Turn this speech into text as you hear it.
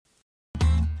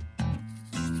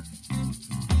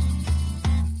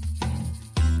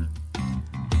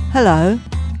Hello,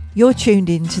 you're tuned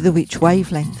in to The Witch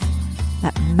Wavelength,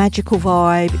 that magical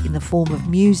vibe in the form of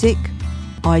music,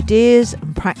 ideas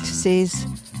and practices,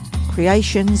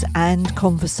 creations and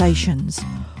conversations,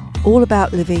 all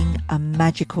about living a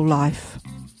magical life.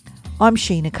 I'm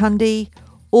Sheena Cundy,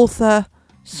 author,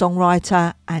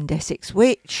 songwriter and Essex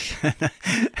Witch.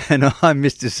 And I'm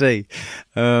Mr. C.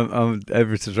 I'm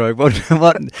ever to throw.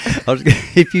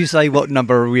 If you say what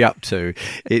number are we up to,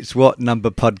 it's what number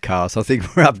podcast. I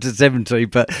think we're up to 70,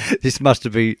 but this must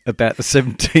have been about the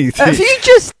 17th. Have you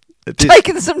just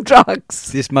taken some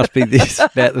drugs? This must be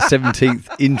about the 17th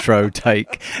intro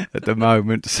take at the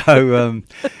moment. So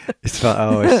it's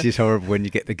like, it's just horrible when you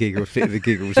get the giggles,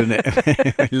 isn't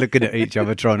it? Looking at each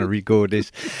other trying to record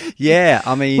this. Yeah,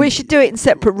 I mean, we should do it in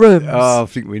separate rooms. Oh, I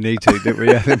think we need to. Don't we?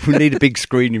 We need a big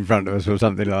screen in front of us or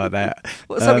something like that.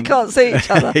 So we can't see each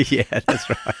other. Yeah, that's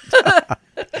right.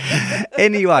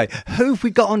 Anyway, who have we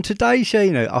got on today,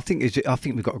 Sheena? I think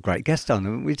we've got a great guest on,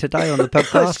 haven't we, today on the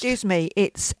podcast? Excuse me,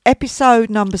 it's episode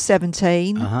number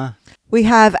 17. Uh-huh. We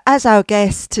have as our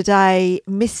guest today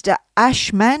Mr.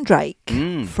 Ash Mandrake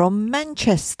from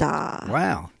Manchester.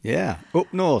 Wow, yeah,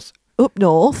 up north.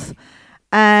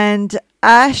 And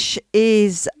Ash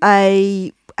is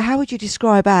how would you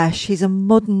describe Ash? He's a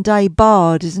modern day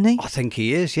bard, isn't he? I think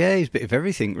he is, yeah. He's a bit of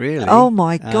everything, really. Oh,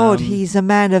 my God. He's a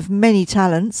man of many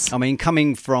talents. I mean,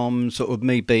 coming from sort of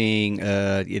me being,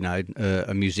 a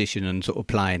musician and sort of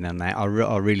playing and that, I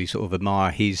really sort of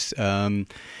admire his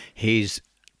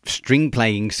string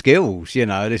playing skills,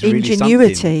 there's really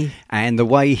ingenuity. Something. And the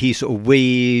way he sort of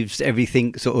weaves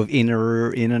everything sort of in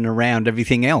and around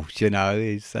everything else,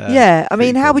 is yeah, I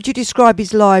mean, how would you describe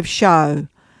his live show?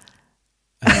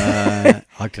 I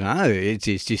don't know.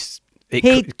 It's just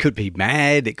it could be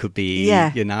mad. It could be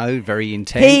very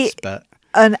intense. But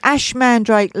an Ash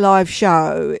Mandrake live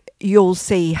show, you'll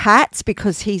see hats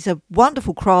because he's a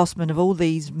wonderful craftsman of all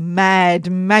these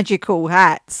mad magical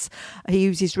hats. He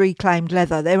uses reclaimed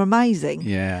leather. They're amazing.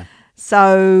 Yeah.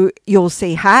 So you'll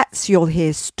see hats. You'll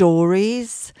hear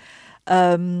stories.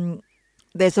 There's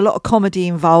a lot of comedy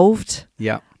involved.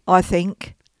 Yeah. I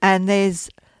think, and there's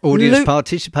audience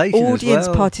participation as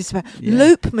well. Yeah.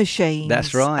 Loop machines.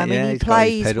 That's right. I mean, he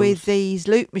plays with these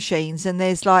loop machines, and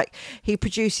there's he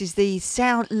produces these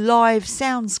live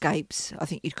soundscapes. I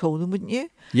think you'd call them, wouldn't you?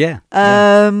 Yeah.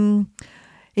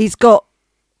 He's got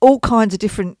all kinds of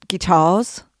different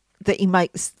guitars that he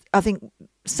makes. I think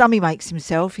some he makes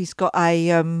himself. He's got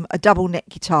a double neck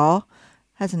guitar,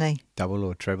 hasn't he? Double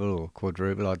or treble or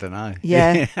quadruple, I don't know.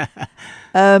 Yeah.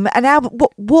 And now,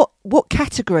 what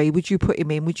category would you put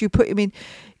him in? Would you put him in?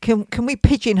 Can we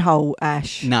pigeonhole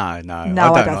Ash? No. I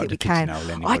don't think we can.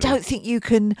 I don't think you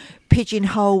can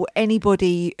pigeonhole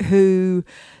anybody who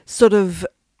sort of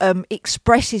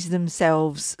expresses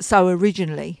themselves so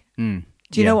originally. Do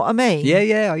you know what I mean?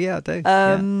 Yeah, I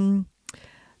do.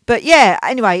 But yeah,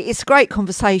 anyway, it's a great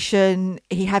conversation.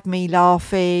 He had me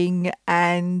laughing,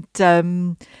 and I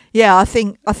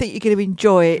think you're going to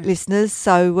enjoy it, listeners.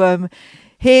 So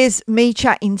here's me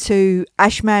chatting to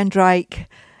Ash Mandrake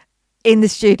in the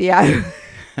studio.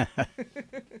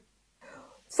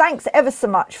 Thanks ever so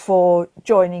much for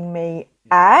joining me,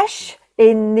 Ash,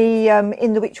 in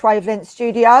the Witch Wavelength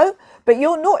studio. But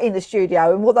you're not in the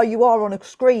studio, and although you are on a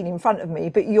screen in front of me,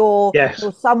 but you're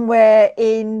somewhere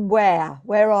in where?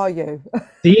 Where are you?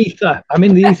 The ether. I'm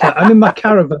in the ether. I'm in my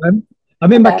caravan.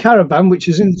 My caravan, which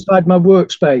is inside my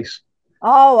workspace.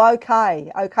 Oh,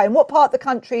 okay. And what part of the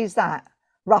country is that,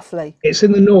 roughly? It's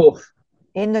in the north.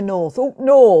 In the north. Up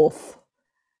north.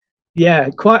 Yeah,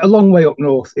 quite a long way up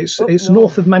north. It's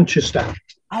north of Manchester.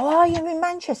 Oh, are you in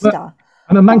Manchester? But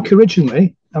I'm a Manc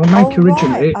originally.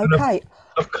 Right. Okay.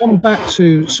 I've come back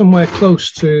to somewhere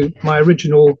close to my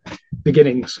original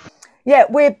beginnings. Yeah,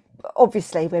 we're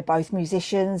both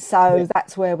musicians, so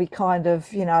that's where we kind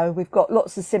of, we've got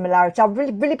lots of similarity. I've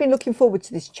really been looking forward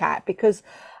to this chat because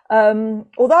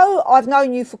although I've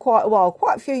known you for quite a while,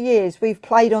 quite a few years, we've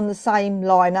played on the same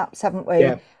lineups, haven't we?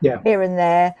 Yeah. Here and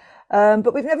there,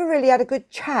 but we've never really had a good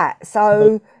chat.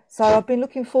 So I've been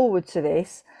looking forward to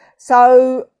this.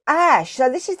 So Ash,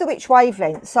 this is the Witch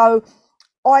Wavelength. So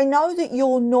I know that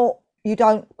you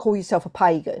don't call yourself a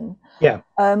pagan. Yeah.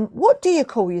 What do you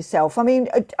call yourself? I mean,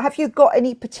 have you got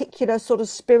any particular sort of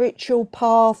spiritual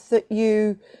path that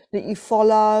you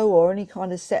follow, or any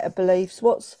kind of set of beliefs?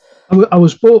 I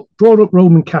was brought up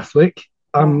Roman Catholic.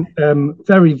 I'm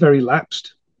very, very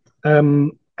lapsed.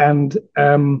 And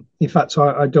in fact,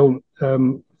 I don't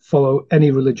follow any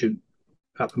religion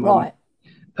at the moment.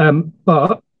 Right.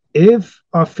 But if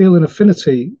I feel an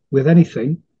affinity with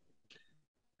anything,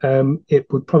 it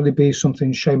would probably be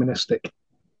something shamanistic.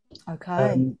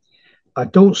 Okay. I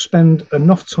don't spend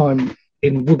enough time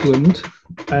in woodland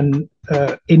and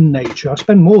in nature. I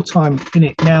spend more time in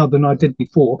it now than I did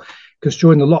before, because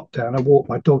during the lockdown, I walked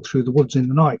my dog through the woods in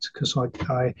the night because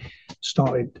I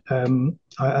started,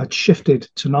 I'd shifted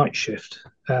to night shift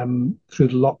through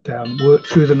the lockdown, worked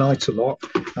through the night a lot.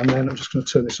 And then I'm just going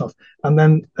to turn this off. And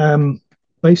then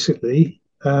basically,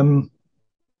 I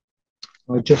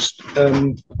just,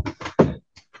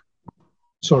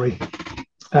 sorry.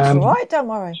 That's all right, don't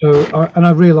worry. And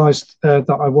I realised that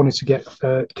I wanted to get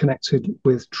connected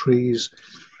with trees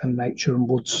and nature and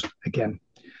woods again.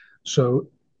 So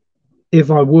if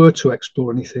I were to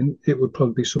explore anything, it would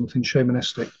probably be something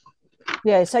shamanistic.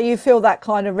 Yeah, so you feel that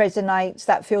kind of resonates,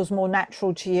 that feels more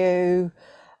natural to you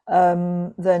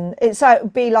than it. So it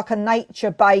would be like a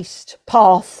nature-based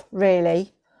path,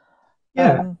 really.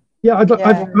 Yeah, yeah.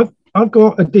 Yeah, I've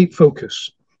got a deep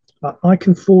focus. I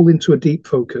can fall into a deep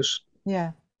focus.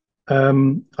 yeah,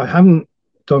 I haven't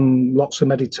done lots of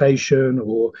meditation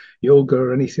or yoga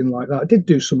or anything like that. I did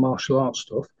do some martial arts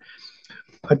stuff.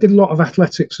 I did a lot of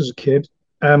athletics as a kid.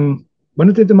 When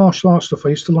I did the martial arts stuff, I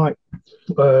used to like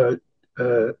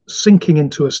sinking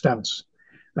into a stance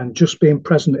and just being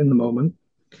present in the moment.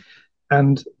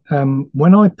 And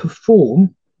when I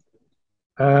perform,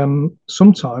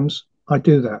 sometimes I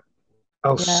do that.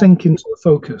 I'll yeah, sink into the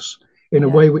focus in a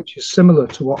yeah. way which is similar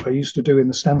to what I used to do in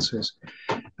the stances.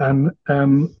 And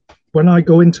when I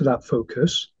go into that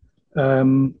focus,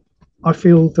 I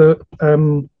feel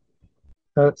that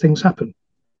things happen,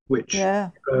 which Yeah.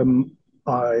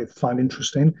 I find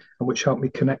interesting and which help me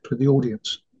connect with the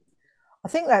audience. I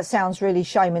think that sounds really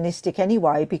shamanistic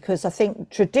anyway, because I think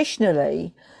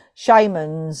traditionally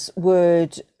shamans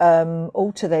would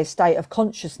alter their state of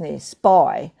consciousness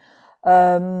by,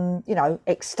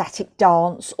 ecstatic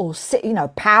dance or,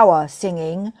 power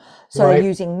singing. So they're Right.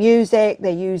 using music,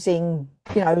 they're using,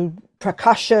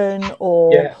 percussion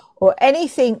or Yeah. or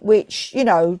anything which,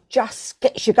 just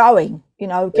gets you going,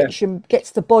 Yeah.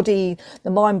 gets the body, the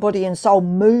mind, body and soul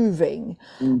moving.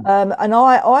 Mm. And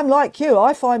I'm like you.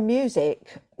 I find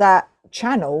music, that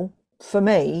channel for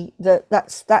me,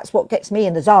 that's what gets me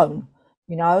in the zone,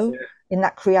 Yeah. in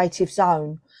that creative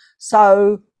zone.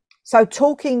 So so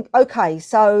talking okay,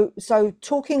 so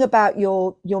talking about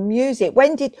your music,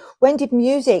 when did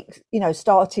music,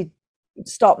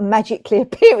 start magically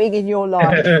appearing in your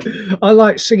life? I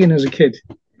like singing as a kid.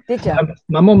 Did you?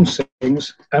 My mum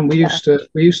sings, and we Yeah.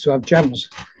 used to have jams,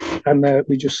 and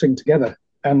we just sing together.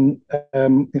 And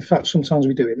in fact, sometimes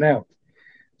we do it now.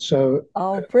 So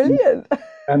Oh, brilliant.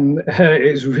 and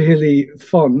it's really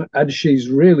fun. And she's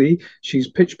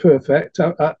pitch perfect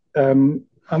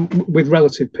with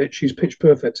relative pitch. She's pitch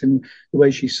perfect in the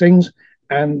way she sings,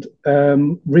 and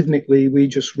rhythmically, we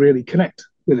just really connect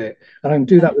with it. And I can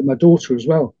do Yeah. that with my daughter as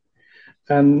well.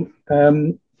 And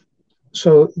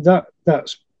so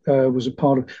that's was a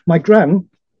part of my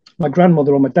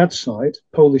grandmother on my dad's side,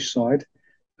 Polish side.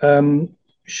 Um,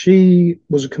 she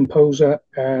was a composer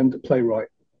and a playwright.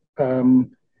 An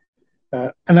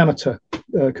amateur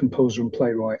composer and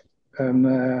playwright.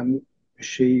 And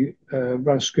she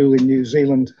ran a school in New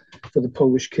Zealand for the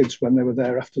Polish kids when they were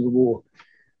there after the war.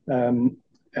 And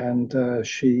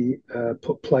she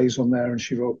put plays on there, and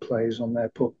she wrote plays on there,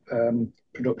 put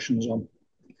productions on.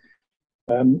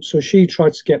 So she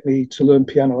tried to get me to learn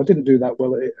piano. I didn't do that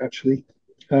well at it, actually.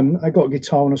 I got a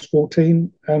guitar when I was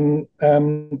 14, and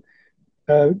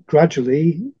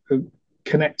gradually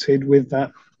connected with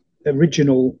that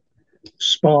original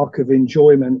spark of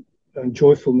enjoyment and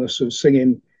joyfulness of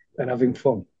singing and having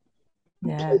fun.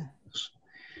 Yeah.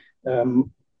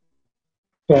 Um,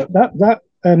 but that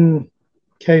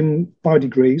came by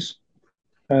degrees,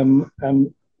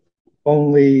 and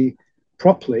only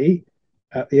properly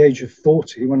at the age of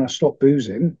 40 when I stopped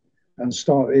boozing and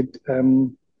started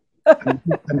and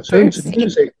turned to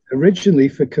music originally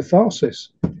for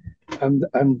catharsis, and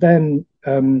then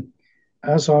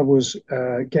as I was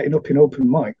getting up in open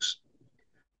mics,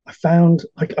 I found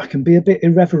I can be a bit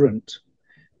irreverent.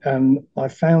 And I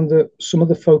found that some of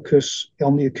the focus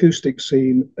on the acoustic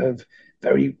scene of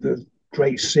the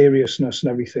great seriousness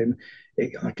and everything,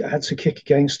 I had to kick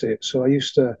against it. So I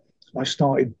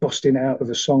started busting out of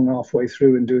a song halfway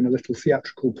through and doing a little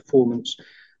theatrical performance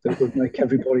that would make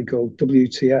everybody go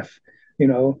WTF, you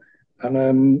know.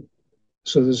 And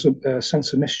so there's a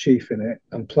sense of mischief in it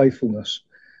and playfulness.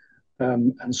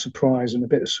 And surprise and a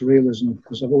bit of surrealism,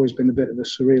 because I've always been a bit of a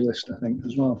surrealist, I think,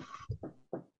 as well.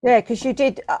 Yeah, because you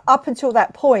did up until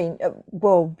that point.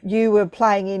 Well, you were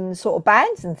playing in sort of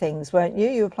bands and things, weren't you?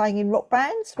 You were playing in rock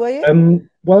bands, were you?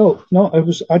 Well, no,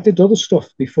 I did other stuff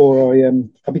before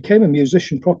I became a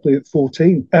musician properly at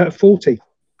 40.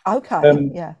 Okay,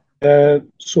 Um, yeah. I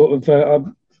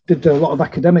did a lot of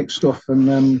academic stuff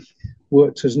and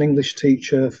worked as an English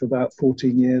teacher for about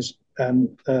 14 years.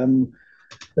 And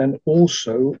then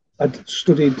also I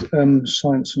studied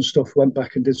science and stuff, went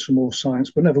back and did some more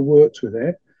science, but never worked with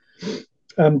it.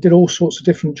 Did all sorts of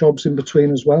different jobs in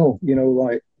between as well,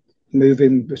 like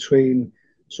moving between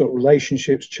sort of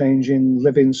relationships changing,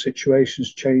 living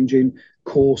situations changing,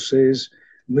 courses,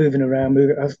 moving around.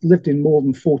 I've lived in more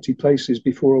than 40 places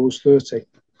before I was 30.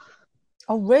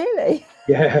 Oh, really?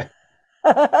 Yeah.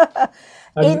 In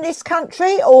And this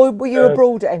country, or were you uh,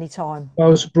 abroad at any time? I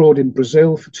was abroad in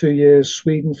Brazil for 2 years,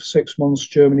 Sweden for 6 months,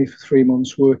 Germany for 3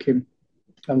 months, working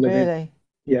and living. Really?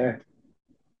 Yeah.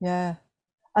 Yeah.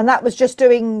 And that was just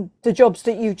doing the jobs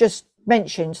that you just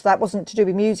mentioned. So that wasn't to do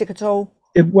with music at all?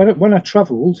 When I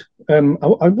travelled,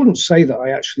 I wouldn't say that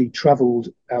I actually travelled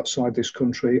outside this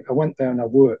country. I went there and I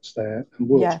worked there and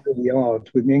worked Yeah. really hard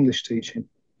with my English teaching.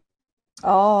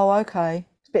 Oh, okay.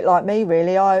 It's a bit like me,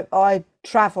 really. I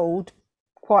travelled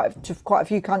quite a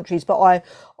few countries, but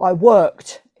I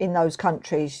worked in those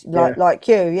countries Yeah, like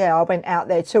you. Yeah, I went out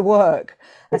there to work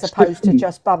as it's opposed to different.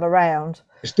 just bum around.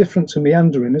 It's different to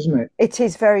meandering, isn't it? It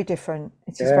is very different.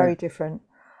 It is Yeah, very different.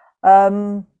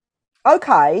 Um,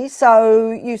 okay, so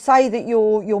you say that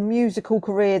your musical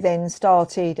career then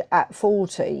started at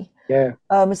 40. yeah.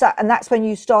 Is that, and that's when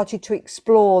you started to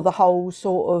explore the whole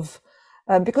sort of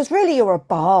because really you're a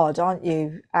bard, aren't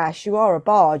you, Ash? You are a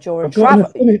bard. You're a I've got an travel.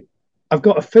 affinity. I've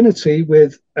got affinity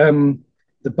with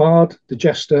the bard, the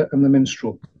jester, and the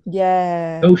minstrel.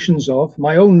 Yeah. Notions of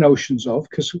my own notions of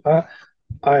because I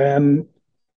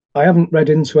I haven't read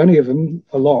into any of them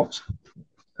a lot,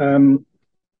 um,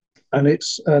 and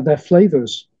it's their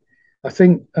flavors. I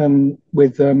think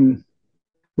with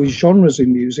genres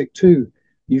in music too.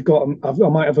 You've got, I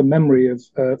might have a memory of,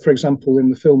 for example, in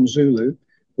the film Zulu,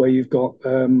 where you've got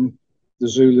the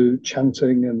Zulu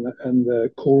chanting and the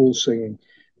choral singing.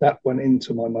 That went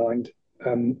into my mind.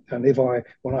 And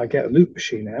when I get a loop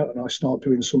machine out and I start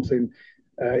doing something,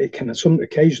 it can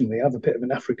occasionally have a bit of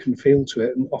an African feel to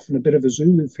it and often a bit of a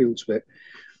Zulu feel to it.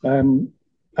 Um,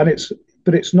 and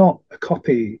but it's not a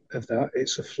copy of that.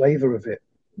 It's a flavor of it.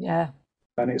 Yeah.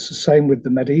 And it's the same with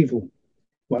the medieval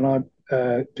when I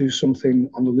do something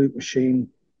on the loop machine.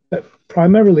 But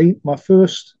primarily, my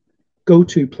first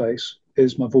go-to place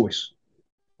is my voice.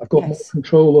 I've got more Yes.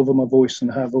 control over my voice than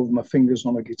I have over my fingers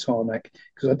on a guitar neck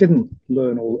because I didn't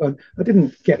learn I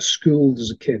didn't get schooled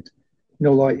as a kid.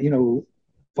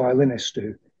 Violinists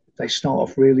do. They start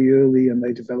off really early and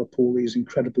they develop all these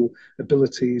incredible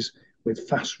abilities with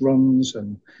fast runs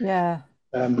and Yeah.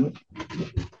 um,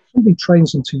 somebody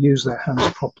trains them to use their hands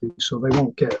properly so they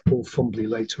won't get all fumbly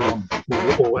later on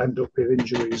or end up with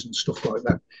injuries and stuff like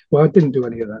that. Well, I didn't do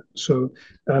any of that. So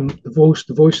the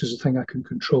voice is the thing I can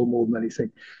control more than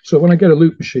anything. So when I get a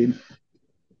loop machine,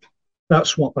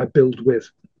 that's what I build with.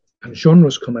 And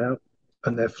genres come out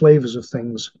and they're flavors of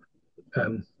things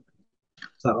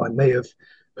that I may have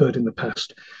heard in the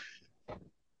past.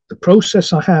 The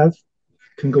process I have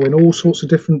can go in all sorts of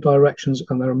different directions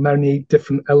and there are many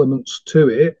different elements to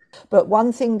it. But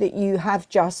one thing that you have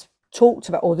just talked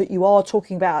about, or that you are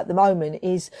talking about at the moment,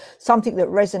 is something that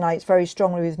resonates very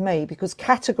strongly with me because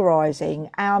categorizing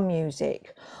our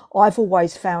music, I've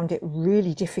always found it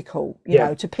really difficult,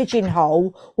 to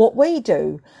pigeonhole what we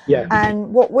do. Yeah.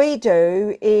 And what we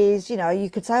do is, you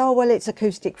could say, oh, well, it's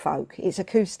acoustic folk, it's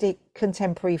acoustic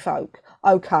contemporary folk.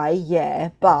 Okay, yeah,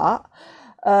 but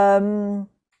I'm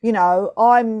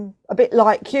a bit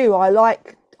like you.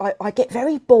 I get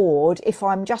very bored if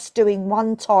I'm just doing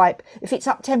one type, if it's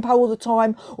up tempo all the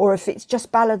time, or if it's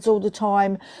just ballads all the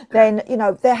time, then,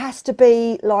 there has to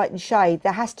be light and shade.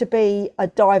 There has to be a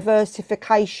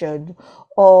diversification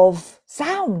of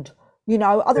sound,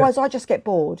 otherwise I just get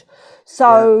bored.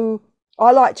 So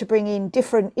I like to bring in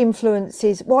different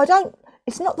influences. Well,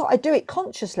 it's not that I do it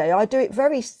consciously. I do it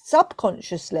very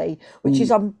subconsciously, which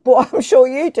is what I'm sure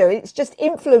you do. It's just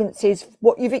influences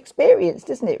what you've experienced,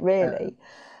 isn't it, really?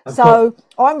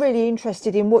 I'm really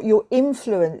interested in what your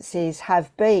influences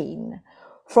have been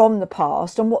from the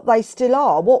past and what they still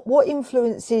are. What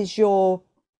influences your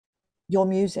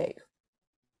music?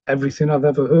 Everything I've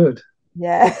ever heard.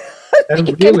 Yeah.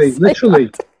 Really, literally.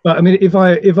 That. But I mean, if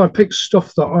I pick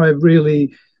stuff that I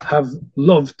really have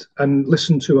loved and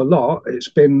listened to a lot, it's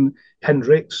been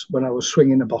Hendrix when I was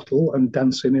swinging a bottle and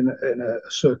dancing in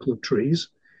a circle of trees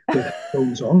with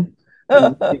headphones on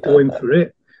and really going for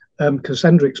it. because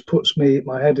Hendrix puts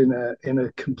my head in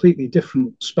a completely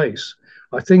different space.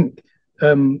 I think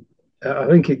I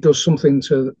think it does something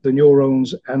to the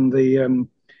neurons and the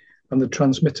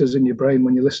transmitters in your brain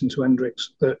when you listen to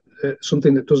Hendrix, that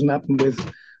something that doesn't happen with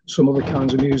some other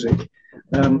kinds of music.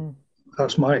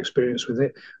 That's my experience with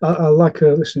it. I like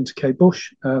listening to Kate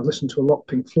Bush. I listen to a lot of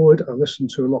Pink Floyd. I listen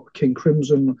to a lot of King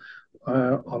Crimson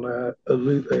on a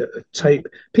tape.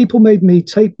 People made me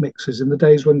tape mixes in the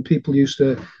days when people used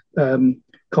to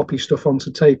copy stuff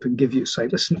onto tape and give you, say,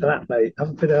 listen to that, mate, have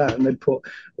a bit of that. And they'd put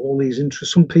all these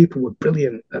interests. Some people were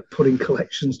brilliant at putting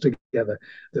collections together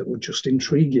that would just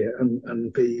intrigue you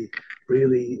and be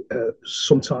really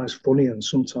sometimes funny and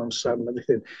sometimes sad and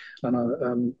everything.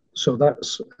 And so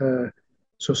that's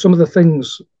so some of the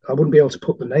things, I wouldn't be able to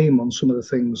put the name on some of the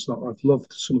things that I've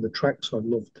loved, some of the tracks I've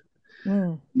loved.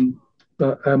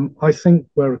 But I think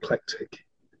we're eclectic.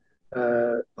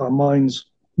 Our minds,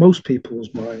 most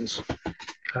people's minds,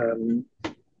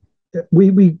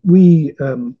 we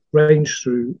range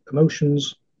through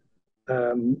emotions,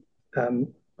 and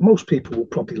most people will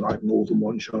probably like more than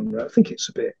one genre. I think it's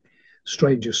a bit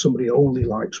strange if somebody only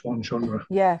likes one genre.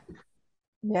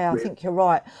 Yeah, I think you're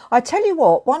right. I tell you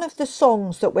what, one of the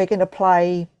songs that we're going to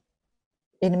play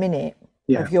in a minute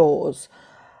of yours,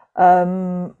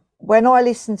 when I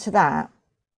listened to that,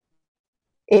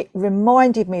 it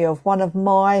reminded me of one of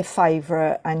my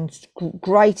favourite and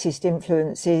greatest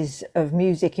influences of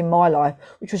music in my life,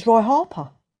 which was Roy Harper.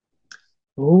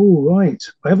 Oh, right.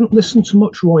 I haven't listened to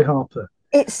much Roy Harper.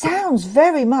 It sounds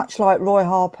very much like Roy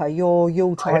Harper, your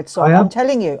Yuletide song. I'm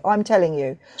telling you.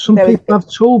 Some people have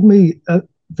told me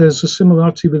there's a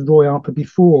similarity with Roy Harper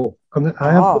before. And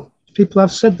people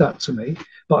have said that to me,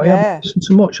 but I haven't listened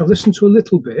to much. I've listened to a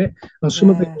little bit, and some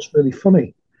of it was really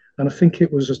funny. And I think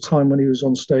it was a time when he was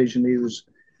on stage and he was,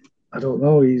 I don't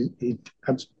know, he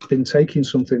had been taking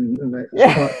something. And it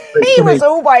was he was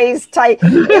always taking.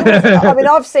 I mean,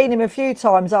 I've seen him a few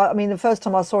times. I mean, the first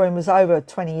time I saw him was over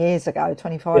 20 years ago,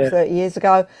 25, 30 years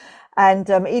ago. And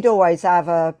he'd always have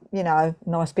a,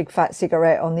 nice big fat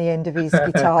cigarette on the end of his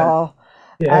guitar.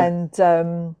 And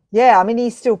I mean,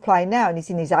 he's still playing now and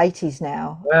he's in his 80s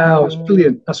now. Wow, it's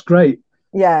brilliant. That's great.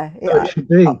 It should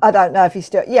be. I don't know if he's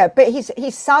still. But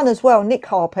his son as well, Nick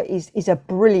Harper, is a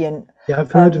brilliant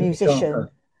I've heard musician.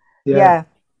 Yeah.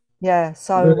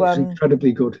 So it's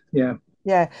incredibly good.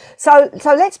 Yeah. So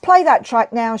let's play that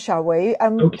track now, shall we?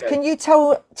 Okay. Can you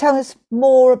tell us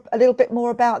a little bit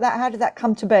more about that? How did that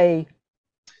come to be?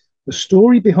 The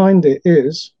story behind it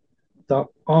is that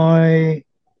I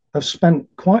have spent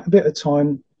quite a bit of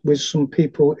time with some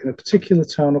people in a particular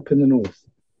town up in the north.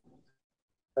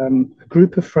 A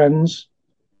group of friends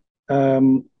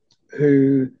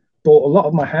who bought a lot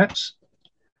of my hats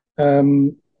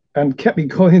and kept me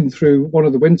going through one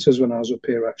of the winters when I was up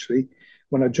here, actually,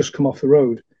 when I'd just come off the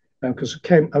road, because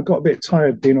I got a bit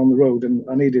tired being on the road and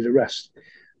I needed a rest.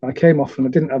 I came off and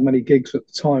I didn't have many gigs at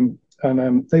the time,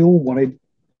 and they all wanted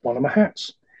one of my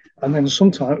hats. And then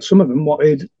sometimes some of them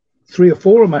wanted 3 or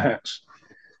 4 of my hats.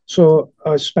 So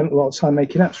I spent a lot of time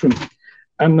making hats for them.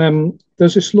 And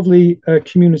there's this lovely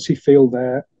community feel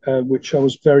there, which I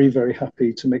was very, very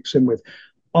happy to mix in with.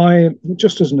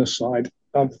 Just as an aside,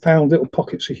 I've found little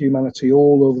pockets of humanity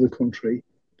all over the country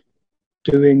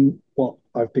doing what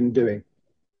I've been doing.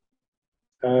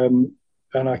 And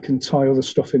I can tie other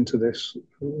stuff into this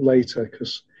later,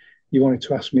 because you wanted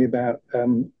to ask me about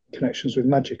connections with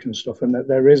magic and stuff, and that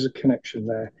there is a connection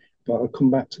there, but I'll come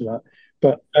back to that.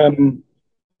 But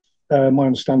my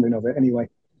understanding of it anyway.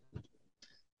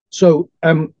 So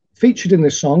featured in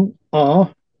this song are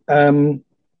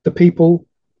the people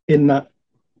in that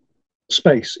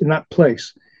space, in that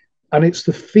place. And it's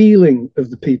the feeling of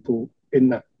the people in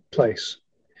that place.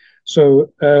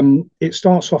 So it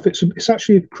starts off, it's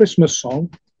actually a Christmas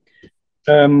song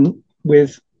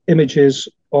with images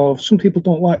of, some people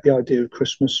don't like the idea of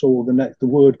Christmas or the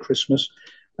word Christmas.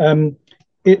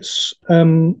 It's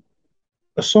a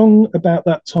song about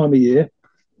that time of year.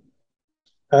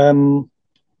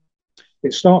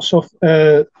 It starts off,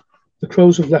 the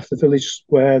crows have left the village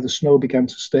square, the snow began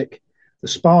to stick, the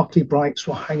sparkly brights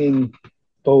were hanging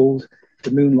bold, the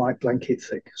moonlight blanket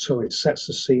thick. So it sets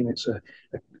the scene, it's a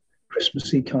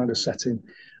Christmassy kind of setting.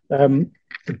 The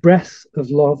breath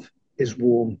of love is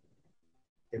warm.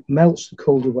 It melts the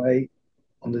cold away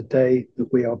on the day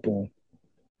that we are born.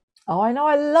 Oh, I know,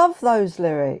 I love those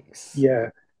lyrics. Yeah,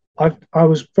 I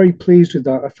was very pleased with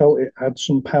that. I felt it had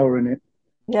some power in it.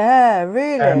 Yeah,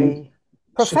 really.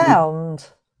 Profound.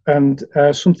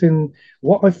 Something,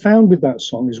 what I found with that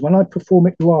song is when I perform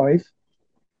it live,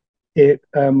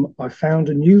 I found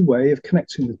a new way of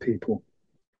connecting with people.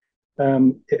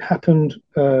 It happened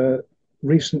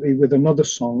recently with another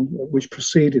song which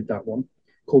preceded that one,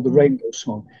 called the Rainbow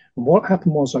Song. And what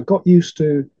happened was I got used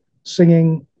to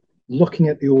singing, looking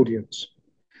at the audience.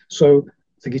 So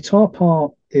the guitar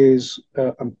part is,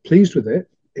 I'm pleased with it.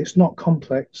 It's not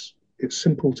complex. It's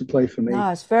simple to play for me. No,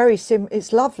 it's very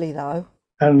it's lovely though.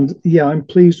 And yeah, I'm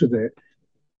pleased with it,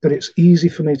 but it's easy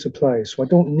for me to play. So I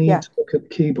don't need Yeah. to look at the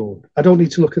keyboard. I don't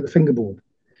need to look at the fingerboard.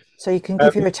 So you can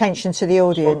give your attention to the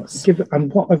audience.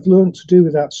 And what I've learned to do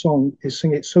with that song is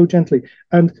sing it so gently.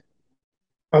 And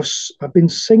I've been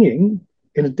singing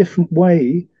in a different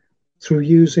way through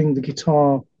using the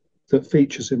guitar that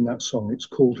features in that song. It's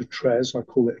called a trez. I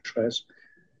call it a trez.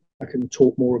 I can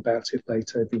talk more about it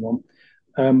later if you want.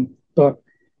 But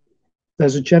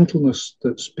there's a gentleness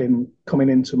that's been coming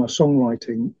into my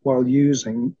songwriting while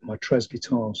using my trez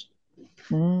guitars.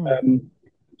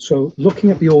 So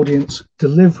looking at the audience,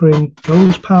 delivering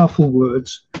those powerful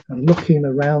words and looking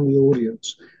around the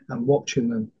audience and watching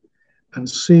them and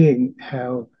seeing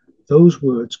how those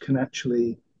words can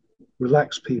actually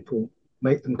relax people,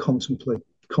 make them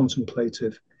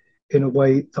contemplative in a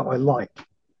way that I like,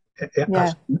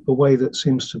 as a way that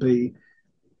seems to be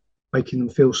making them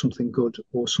feel something good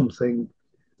or something.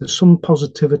 There's some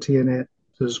positivity in it.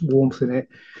 There's warmth in it.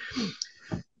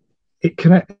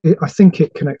 I think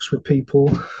it connects with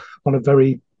people on a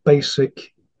very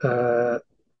basic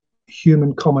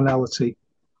human commonality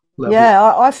level.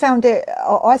 Yeah, I found it.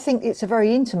 I think it's a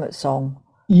very intimate song.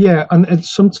 Yeah, and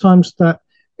sometimes that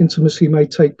intimacy may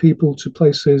take people to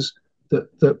places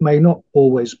that may not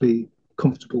always be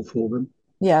comfortable for them.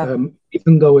 Yeah.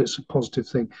 Even though it's a positive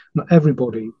thing, not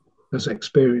everybody has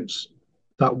experienced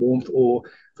that warmth, or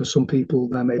for some people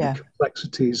there may be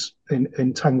complexities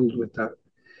entangled with that.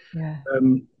 Yeah.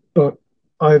 But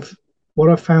what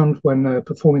I've found when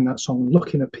performing that song,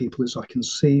 looking at people, is I can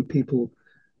see people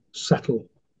settle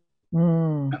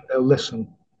and they'll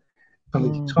listen. And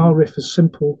the guitar riff is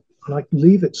simple, and I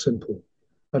leave it simple.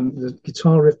 And the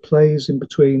guitar riff plays in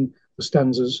between the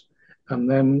stanzas, and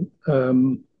then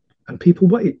and people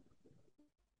wait.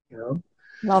 You know.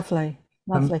 Lovely.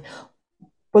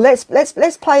 Well,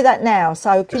 let's play that now.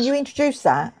 So, can you introduce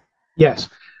that? Yes.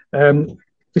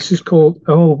 This is called,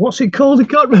 what's it called? I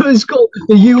can't remember. It's called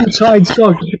the Yuletide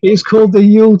Song. It's called the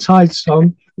Yuletide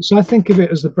Song. So I think of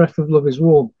it as The Breath of Love is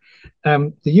Warm.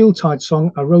 The Yuletide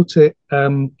Song, I wrote it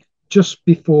just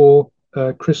before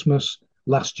Christmas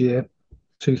last year,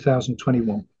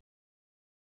 2021.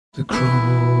 The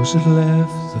crows had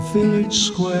left the village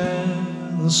square,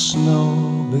 the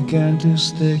snow began to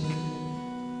stick.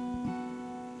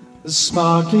 The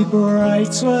sparkly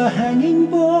brights were hanging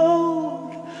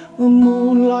bold, the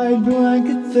moonlight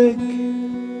blanket thick.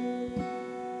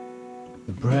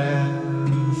 The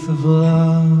breath of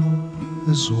love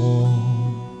is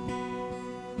warm,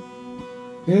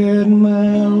 it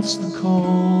melts the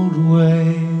cold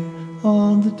away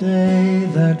on the day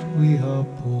that we are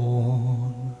born.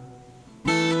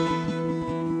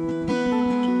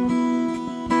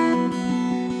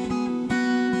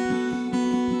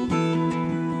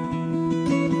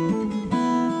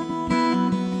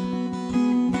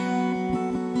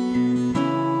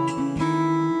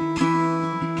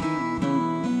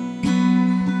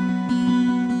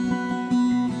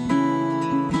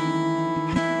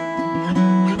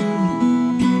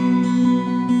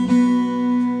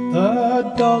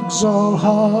 Dogs all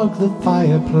hog the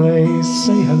fireplace,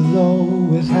 say hello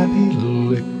with happy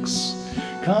licks.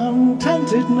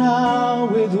 Contented now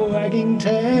with wagging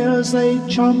tails, they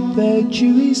chomp their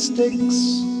chewy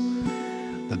sticks.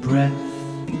 The breath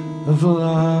of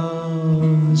love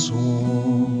is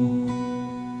warm,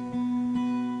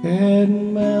 it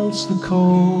melts the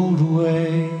cold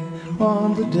away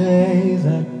on the day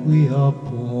that we are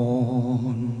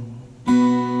born.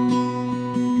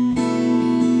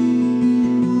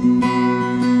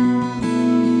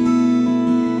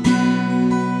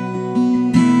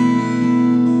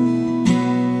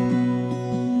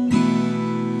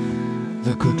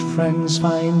 Friends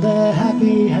find their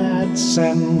happy hats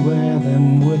and wear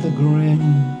them with a grin.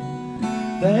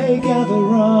 They gather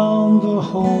round the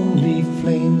homely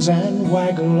flames and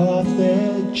waggle off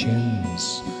their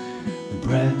chins. The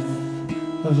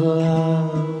breath of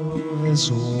love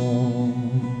is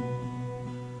warm,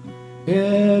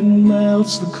 it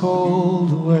melts the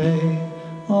cold away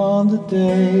on the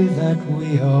day that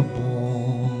we are born.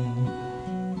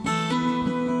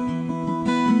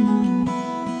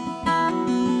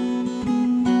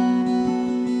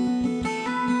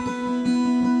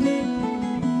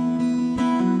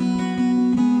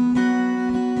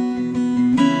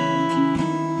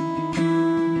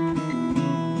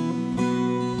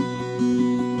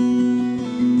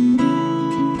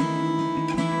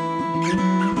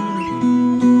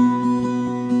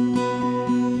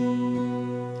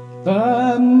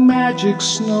 magic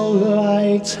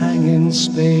snowlights hang in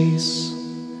space.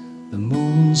 The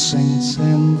moon sinks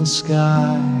in the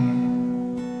sky.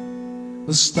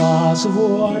 The stars have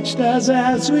watched us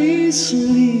as we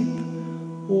sleep,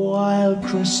 while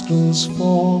crystals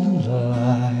fall and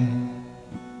lie.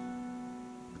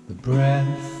 The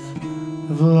breath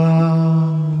of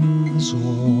love is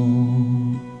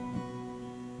warm.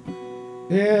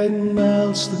 It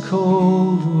melts the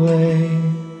cold away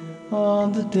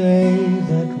on the day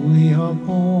that we are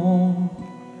born.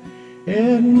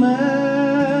 It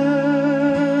melts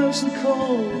the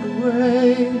cold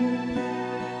away.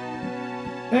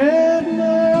 It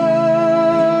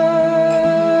melts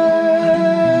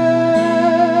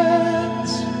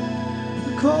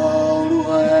the cold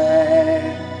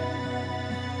away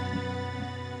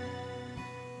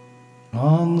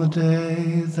on the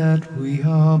day that we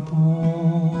are born.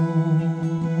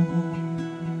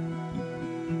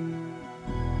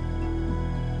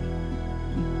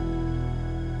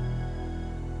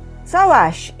 So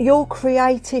Ash, your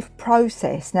creative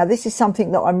process, now this is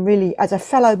something that I'm really, as a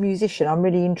fellow musician, I'm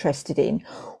really interested in.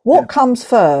 What comes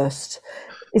first?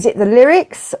 Is it the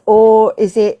lyrics, or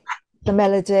is it the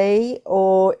melody,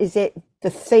 or is it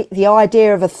the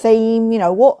idea of a theme? You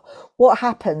know, what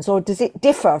happens, or does it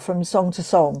differ from song to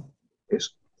song?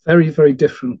 It's very, very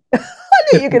different. I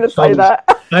knew you were going to say that.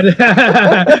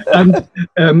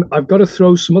 and I've got to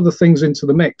throw some other things into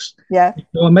the mix. Yeah.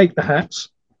 I make the hats.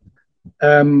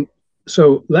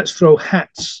 So let's throw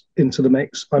hats into the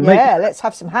mix. Let's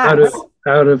have some hats.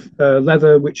 Out of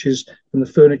leather, which is from the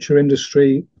furniture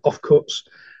industry, offcuts,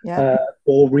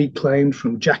 or reclaimed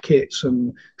from jackets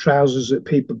and trousers that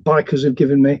bikers have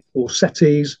given me, or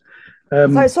settees.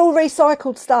 So it's all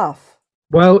recycled stuff.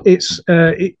 Well, it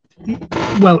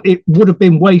would have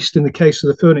been waste in the case of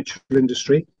the furniture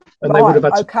industry, and they would have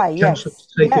had to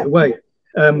take it away.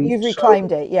 You've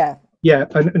reclaimed it, yeah. Yeah,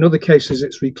 and in other cases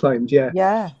it's reclaimed, yeah.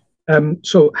 Yeah.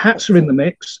 So hats are in the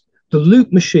mix. The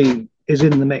loop machine is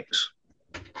in the mix.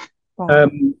 Right.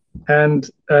 And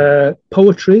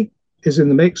poetry is in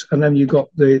the mix, and then you've got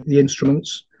the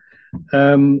instruments.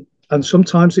 And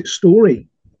sometimes it's story.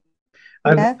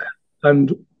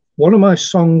 And one of my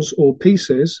songs or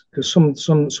pieces, because some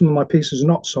of my pieces are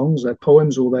not songs, they're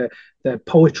poems, or they're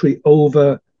poetry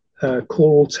over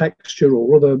choral texture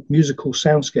or other musical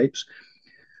soundscapes.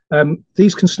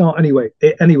 These can start anywhere.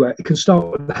 It can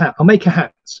start with the hat. I'll make a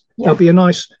hat. Yeah. There'll be a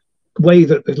nice way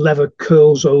that the leather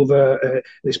curls over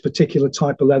this particular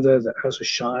type of leather that has a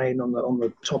shine on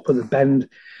the top of the bend.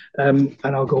 And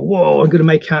I'll go, whoa, I'm going to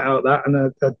make a hat out of that.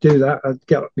 And I'd do that. I'd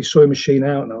get my sewing machine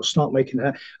out and I'll start making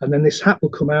that. And then this hat will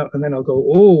come out, and then I'll go,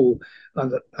 oh,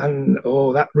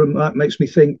 that makes me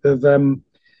think of a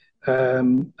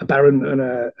baron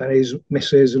and his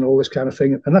missus and all this kind of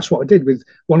thing. And that's what I did with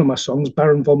one of my songs,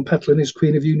 Baron von Petlin is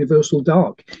Queen of Universal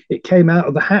Dark. It came out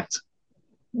of the hat.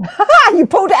 You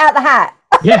pulled it out of the hat.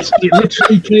 Yes, it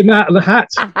literally came out of the hat.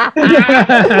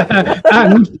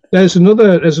 And there's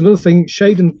another thing,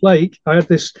 Shade and Flake. I had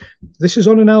this is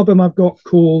on an album I've got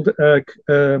called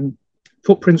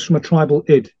Footprints from a Tribal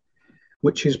Id,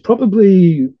 which is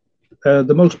probably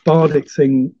the most bardic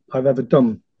thing I've ever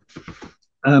done.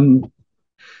 And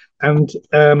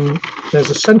there's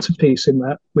a centerpiece in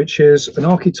that, which is an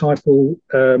archetypal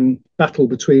battle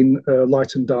between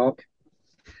light and dark.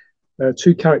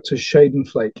 Two characters, Shade and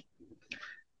Flake.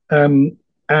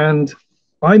 And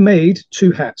I made two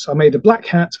hats. I made a black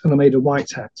hat and I made a white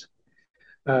hat.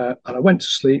 And I went to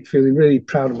sleep feeling really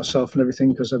proud of myself and everything,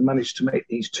 because I'd managed to make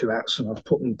these two hats, and I've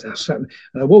put them down.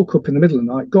 And I woke up in the middle of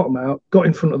the night, got them out, got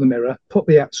in front of the mirror, put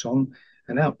the hats on,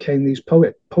 and out came these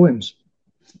poems.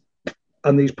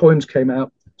 And these poems came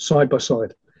out side by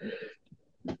side.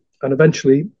 And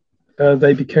eventually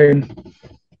they became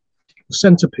the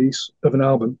centerpiece of an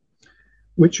album,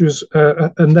 which was,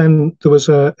 and then there was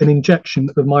an injection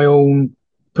of my own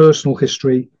personal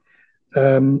history.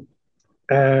 And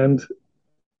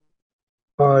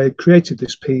I created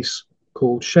this piece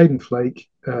called Shade and Flake,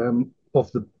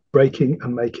 of the making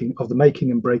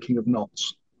and breaking of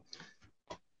knots.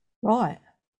 Right.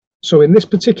 So in this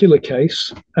particular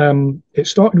case, it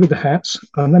started with the hats,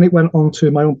 and then it went on to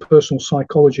my own personal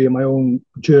psychology and my own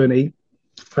journey.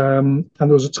 And there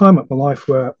was a time in my life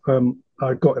where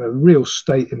I got in a real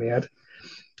state in the head,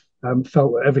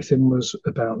 felt that everything was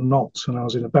about knots, and I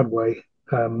was in a bad way.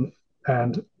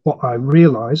 And what I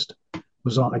realised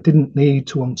was that I didn't need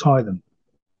to untie them.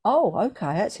 Oh,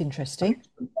 okay, that's interesting.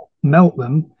 Melt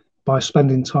them by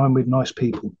spending time with nice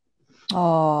people.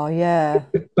 Oh, yeah.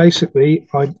 Basically,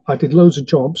 I did loads of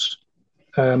jobs,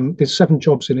 did 7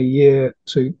 jobs in a year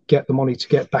to get the money to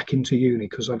get back into uni,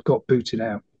 because I'd got booted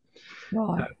out.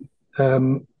 Right.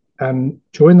 And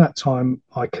during that time,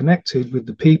 I connected with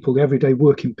the people, the everyday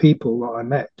working people that I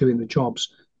met doing the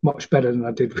jobs, much better than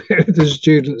I did with the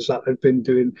students that I'd been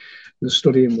doing the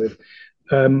studying with.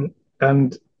 And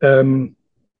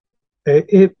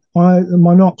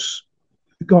my knots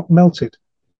got melted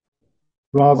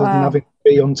rather than Wow. having to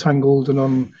be untangled and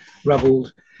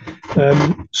unraveled.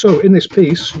 So in this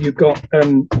piece, you've got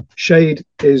Shade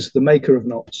is the maker of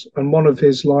knots, and one of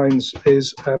his lines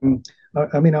is,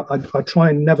 I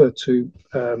try never to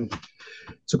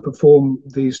perform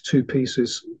these two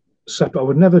pieces separate. I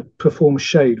would never perform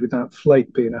Shade without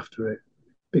Flake being after it,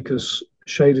 because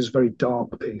Shade is a very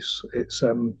dark piece. It's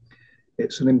an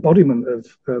embodiment of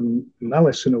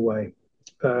malice in a way,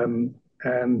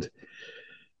 and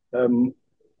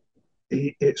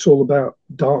it's all about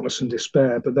darkness and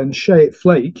despair. But then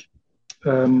Flake,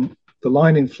 the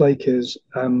line in Flake is,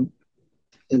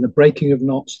 in the breaking of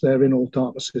knots, therein all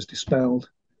darkness is dispelled.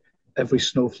 Every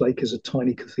snowflake is a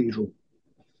tiny cathedral.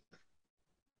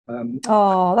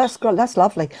 Oh, that's good. That's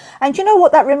lovely. And do you know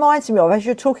what that reminds me of as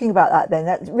you're talking about that then?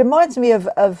 That reminds me of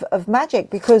magic,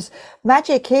 because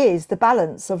magic is the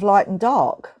balance of light and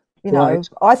dark. You know, Right.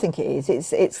 I think it is.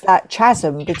 It's that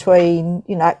chasm between,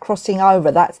 you know, that crossing over.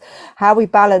 That's how we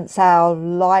balance our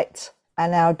light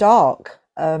and our dark,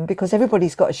 because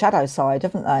everybody's got a shadow side,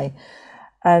 haven't they?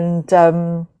 And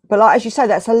but like as you say,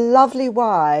 that's a lovely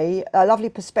way, a lovely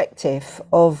perspective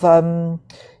of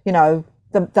you know,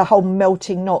 the whole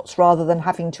melting knots rather than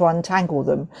having to untangle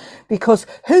them. Because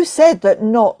who said that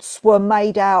knots were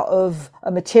made out of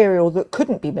a material that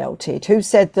couldn't be melted? Who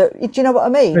said that? Do you know what I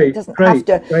mean? It doesn't have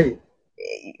to. Great.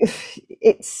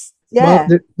 It's Well,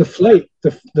 yeah. the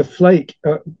flake.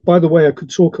 By the way, I could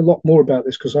talk a lot more about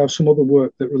this because I have some other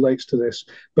work that relates to this.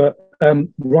 But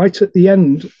right at the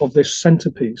end of this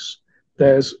centerpiece,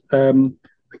 there's a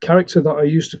character that I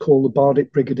used to call the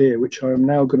Bardic Brigadier, which I am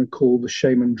now going to call the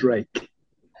Shaman Drake,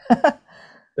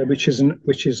 which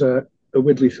is a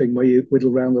widdly thing where you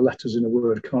whittle around the letters in a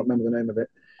word. I can't remember the name of it.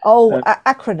 Oh,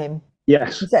 acronym.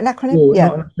 Yes. Is that an acronym? Well,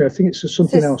 Yeah. I think it's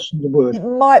something This else in the word. it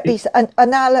might be It,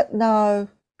 no.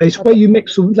 it's where you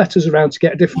mix the letters around to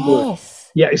get a different word.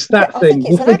 Yes. Yeah, it's that I think thing.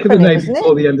 it's We'll an think of the acronym, name isn't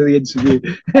before it? the end of the interview.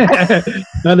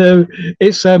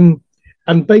 It's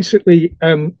and basically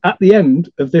at the end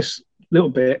of this little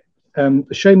bit, the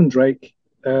Shaman Drake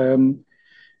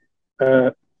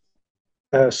uh,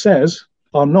 says,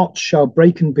 "Our knots shall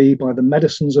break and be by the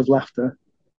medicines of laughter,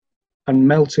 and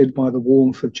melted by the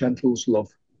warmth of gentle's love."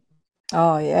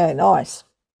 Oh yeah, nice.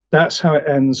 That's how it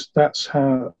ends. That's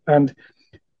how, and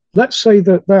let's say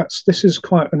that this is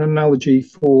quite an analogy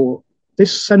for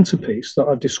this centerpiece that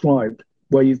I've described,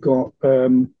 where you've got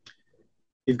the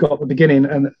beginning,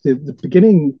 and the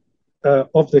beginning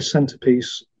of this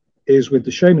centerpiece is with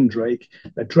the Shaman Drake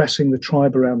addressing the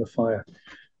tribe around the fire.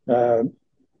 Uh,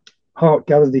 Hark,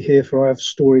 gather thee here, for I have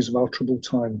stories of our troubled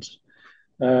times.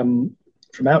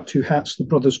 From out two hats the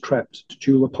brothers crept to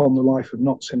jewel upon the life of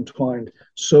knots entwined.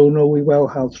 So know we well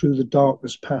how through the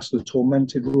darkness pass the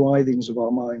tormented writhings of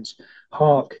our minds.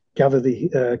 Hark, gather thee,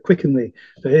 quicken thee,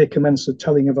 for here commence the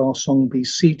telling of our song. Be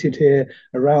seated here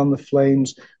around the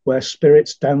flames, where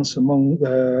spirits dance among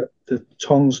the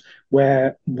tongues,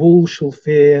 where wolves shall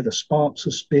fear the sparks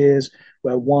of spears,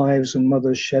 where wives and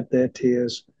mothers shed their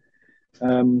tears.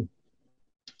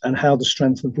 And how the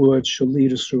strength of words shall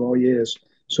lead us through our years.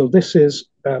 So this is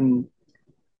a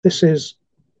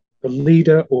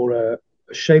leader or a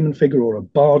shaman figure or a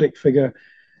bardic figure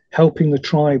helping the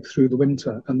tribe through the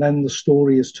winter, and then the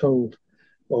story is told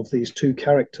of these two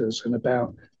characters and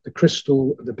about the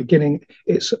crystal at the beginning.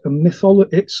 It's a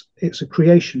mythology. It's a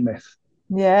creation myth.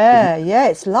 Yeah, yeah,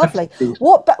 it's lovely.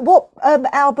 What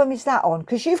album is that on?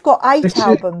 Because you've got 8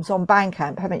 albums on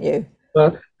Bandcamp, haven't you?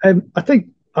 I think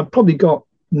I've probably got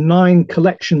 9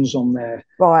 collections on there.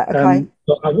 Right. Okay.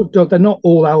 But they're not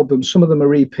all albums. Some of them are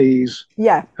EPs.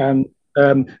 Yeah. And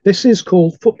this is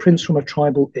called Footprints from a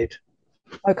Tribal Id.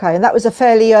 Okay, and that was a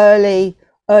fairly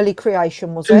early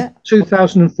creation, was it?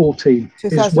 2014.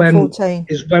 2014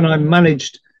 is when I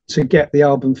managed to get the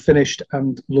album finished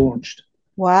and launched.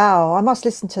 Wow, I must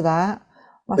listen to that.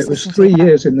 It was 3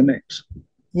 years in the mix.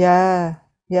 Yeah,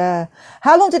 yeah.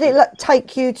 How long did it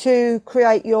take you to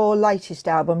create your latest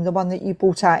album, the one that you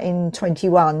brought out in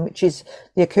 21, which is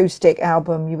the acoustic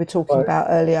album you were talking about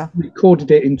earlier? Recorded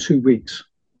it in 2 weeks.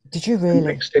 Did you really?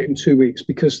 Mixed it in 2 weeks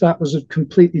because that was a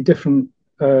completely different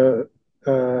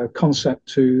concept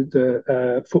to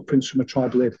the Footprints from a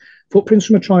Tribal Id. Footprints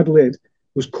from a Tribal Id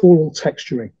was choral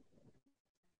texturing.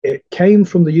 It came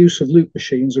from the use of loop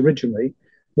machines originally.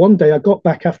 One day I got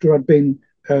back after I'd been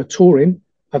touring.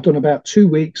 I'd done about 2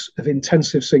 weeks of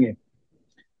intensive singing.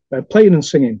 playing and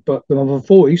singing. But my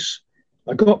voice,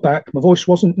 I got back. My voice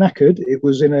wasn't knackered. It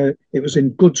was in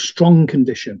good, strong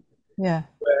condition. Yeah.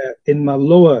 Where in my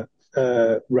lower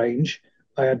range,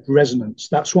 I had resonance.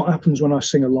 That's what happens when I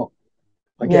sing a lot.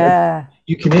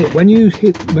 You can hear when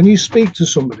you speak to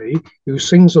somebody who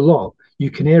sings a lot, you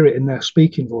can hear it in their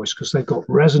speaking voice because they've got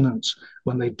resonance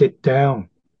when they dip down.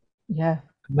 Yeah.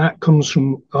 And that comes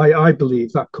from, I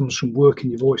believe that comes from working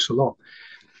your voice a lot.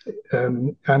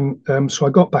 So I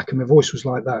got back and my voice was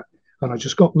like that. And I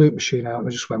just got Loop Machine out and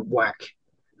I just went whack.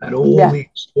 And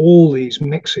all these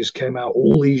mixes came out,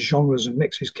 all these genres and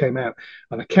mixes came out.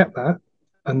 And I kept that.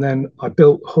 And then I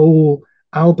built a whole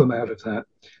album out of that.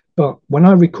 But when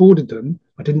I recorded them,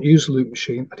 I didn't use the Loop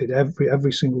Machine. I did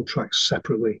every single track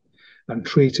separately and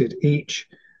treated each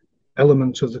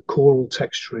element of the choral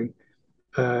texturing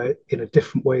in a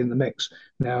different way in the mix.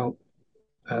 Now,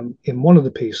 in one of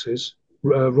the pieces,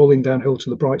 Rolling Downhill to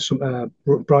the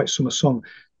Bright Summer Song,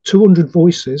 200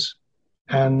 voices,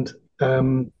 and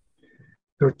there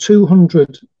are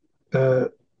 200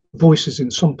 voices in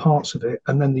some parts of it,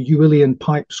 and then the Uillian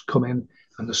pipes come in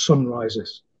and the sun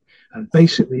rises. And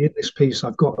basically in this piece,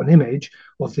 I've got an image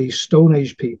of these Stone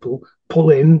Age people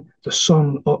pulling the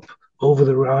sun up over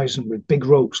the horizon with big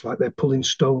ropes, like they're pulling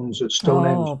stones at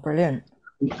Stonehenge. Oh, brilliant.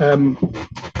 And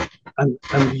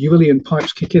the Uillian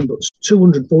pipes kick in, but there's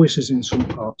 200 voices in some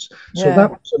parts. So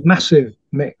that was a massive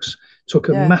mix. Took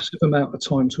a massive amount of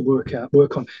time to work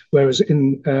on. Whereas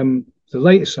in the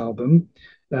latest album,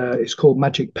 it's called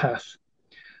Magic Path.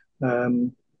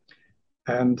 And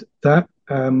that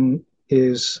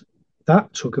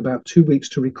that took about 2 weeks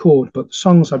to record, but the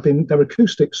songs they're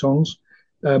acoustic songs.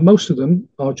 Most of them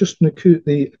are just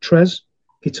the tres,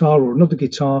 guitar or another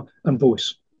guitar and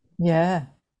voice. Yeah.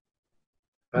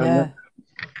 Yeah.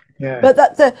 But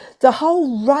that the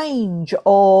whole range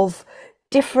of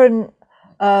different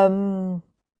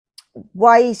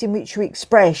ways in which you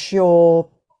express your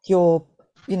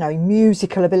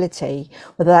musical ability,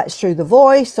 whether that's through the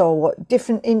voice or what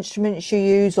different instruments you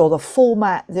use or the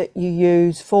format that you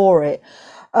use for it,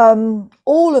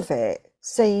 all of it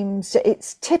seems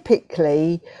it's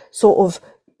typically sort of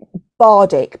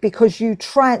bardic, because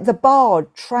the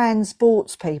bard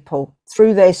transports people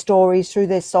through their stories, through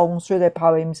their songs, through their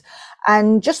poems,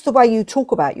 and just the way you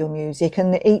talk about your music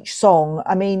and each song.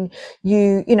 I mean,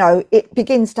 it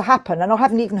begins to happen, and I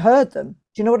haven't even heard them.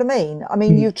 Do you know what I mean? I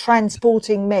mean, you're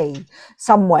transporting me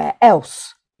somewhere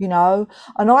else,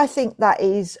 and I think that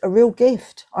is a real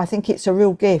gift. I think it's a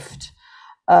real gift,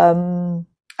 and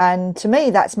to me,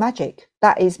 that's magic.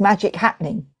 That is magic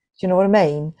happening. Do you know what I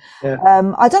mean? Yeah.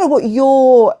 I don't know what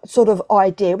your sort of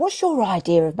idea. What's your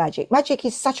idea of magic? Magic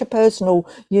is such a personal,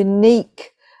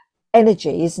 unique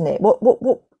energy, isn't it?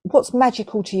 What's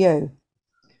magical to you?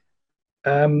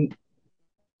 When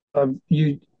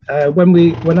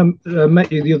I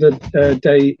met you the other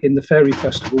day in the Fairy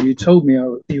Festival, you told me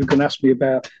you were going to ask me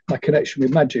about my connection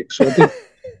with magic. So I did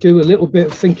do a little bit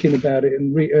of thinking about it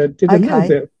and did a little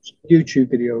bit of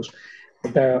YouTube videos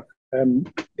about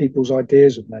people's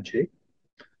ideas of magic.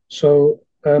 So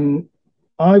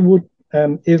I would,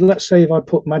 let's say if I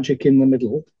put magic in the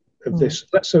middle of this,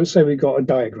 let's say we got a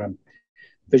diagram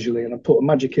visually, and I put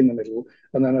magic in the middle,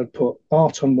 and then I'd put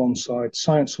art on one side,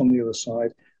 science on the other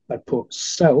side. I'd put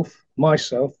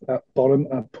myself at bottom,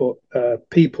 I'd put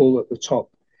people at the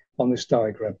top on this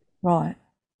diagram. Right.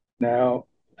 Now,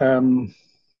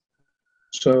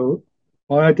 so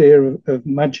my idea of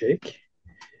magic,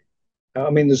 I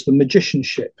mean, there's the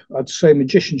magicianship. I'd say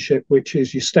magicianship, which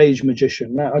is your stage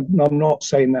magician. Now, I'm not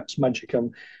saying that's magic.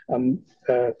 I'm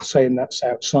saying that's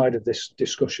outside of this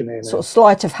discussion here. Sort of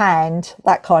sleight of hand,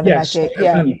 that kind of magic.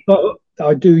 Yeah. But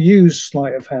I do use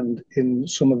sleight of hand in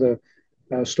some of the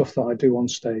stuff that I do on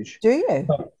stage. Do you?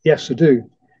 Yes, I do.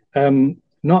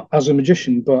 Not as a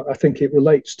magician, but I think it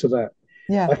relates to that.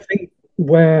 Yeah. I think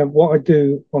what I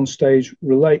do on stage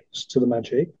relates to the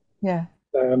magic. Yeah.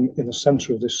 In the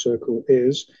center of this circle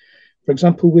is, for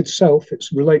example, with self, it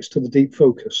relates to the deep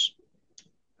focus.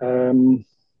 A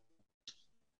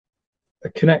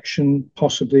connection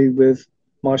possibly with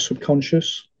my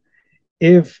subconscious.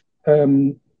 If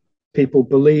people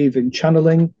believe in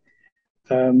channeling,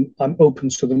 I'm open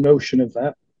to the notion of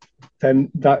that,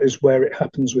 then that is where it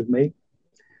happens with me.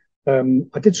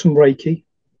 I did some Reiki.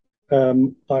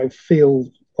 I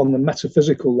feel on the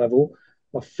metaphysical level,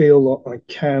 I feel that I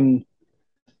can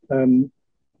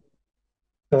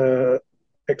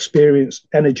experience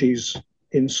energies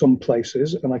in some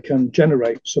places, and I can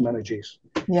generate some energies.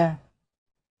 Yeah.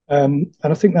 And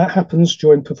I think that happens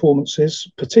during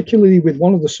performances, particularly with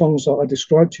one of the songs that I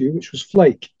described to you, which was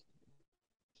Flake's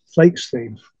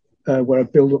theme. where I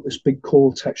build up this big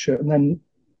coral texture and then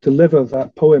deliver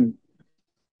that poem.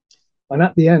 And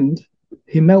at the end,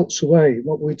 he melts away.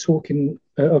 What we're talking,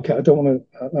 okay, I don't want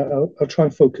to, I'll try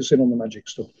and focus in on the magic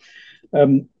stuff.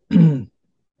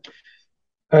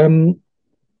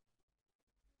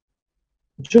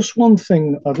 Just one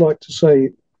thing I'd like to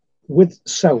say with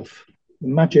self,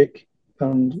 magic,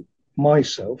 and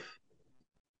myself.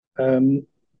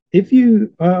 If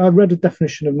you, I read a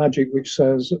definition of magic which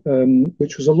says,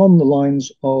 which was along the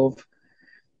lines of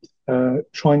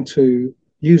trying to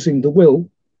using the will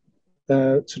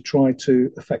to try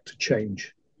to affect a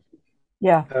change.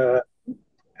 Yeah.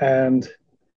 And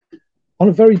on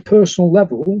a very personal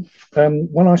level,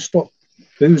 when I stopped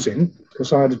boozing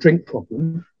because I had a drink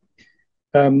problem,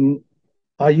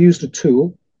 I used a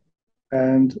tool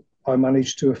and I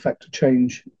managed to affect a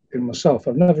change in myself.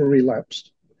 I've never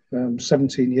relapsed.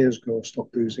 17 years ago, I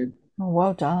stopped boozing. Oh,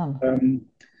 well done.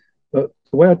 But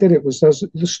the way I did it was there's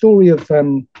the story of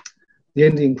the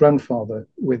Indian grandfather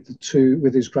with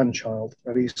his grandchild,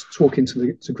 and he's talking to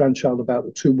the grandchild about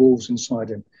the two wolves inside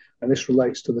him. And this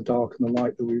relates to the dark and the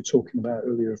light that we were talking about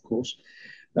earlier, of course.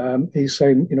 He's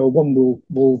saying, one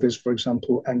wolf is, for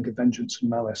example, anger, vengeance, and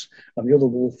malice, and the other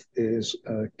wolf is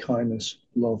kindness,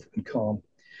 love, and calm.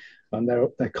 And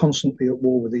they're constantly at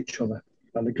war with each other.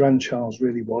 And the grandchild's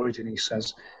really worried, and he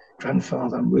says,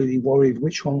 "Grandfather, I'm really worried.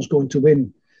 Which one's going to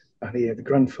win?" And the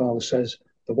grandfather says,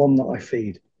 "The one that I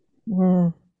feed."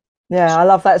 Mm. Yeah, I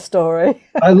love that story.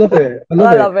 I love it. I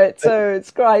love it too.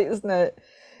 It's great, isn't it?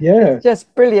 Yeah. It's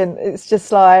just brilliant. It's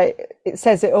just like, it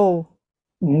says it all.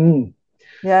 Mm.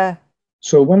 Yeah.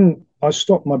 So when I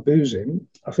stopped my boozing,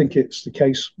 I think it's the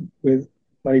case with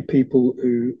many people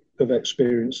who have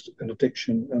experienced an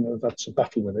addiction and have had to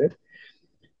battle with it.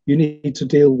 You need to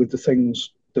deal with the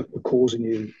things that were causing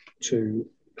you to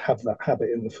have that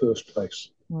habit in the first place,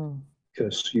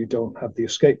 because you don't have the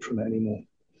escape from it anymore.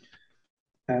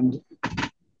 And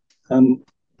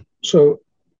so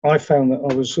I found that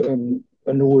I was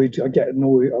annoyed. I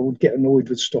would get annoyed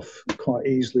with stuff quite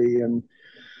easily. And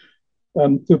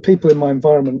there were people in my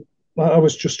environment. I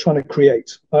was just trying to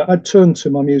create. I'd turned to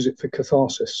my music for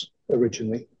catharsis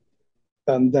originally.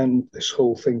 And then this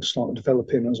whole thing started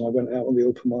developing as I went out on the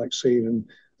open mic scene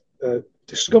and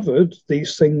discovered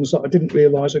these things that I didn't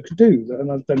realize I could do.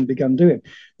 And I then began doing.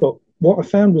 But what I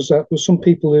found was that there were some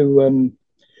people who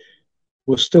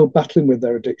were still battling with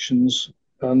their addictions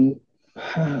and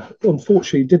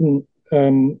unfortunately didn't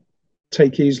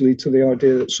take easily to the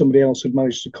idea that somebody else had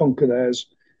managed to conquer theirs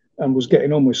and was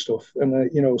getting on with stuff.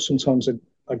 And, sometimes they'd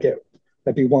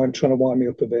be trying to wind me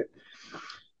up a bit.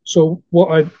 So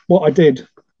what I did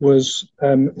was,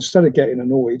 instead of getting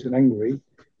annoyed and angry,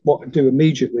 what I'd do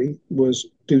immediately was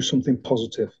do something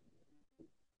positive.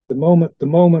 The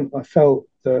moment I felt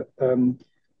that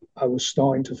I was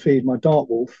starting to feed my dark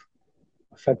wolf,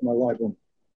 I fed my light one.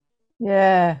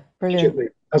 Yeah,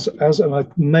 brilliant. As I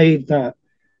made that,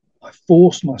 I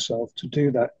forced myself to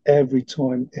do that every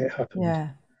time it happened. Yeah.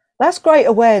 That's great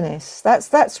awareness.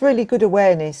 That's really good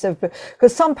awareness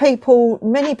because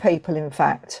many people, in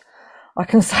fact, I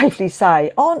can safely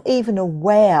say, aren't even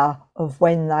aware of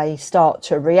when they start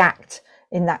to react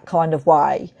in that kind of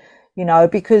way,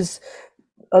 because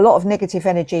a lot of negative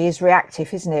energy is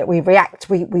reactive, isn't it? We react,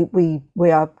 we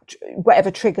are,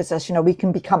 whatever triggers us, we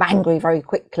can become angry very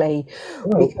quickly.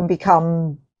 Oh. We can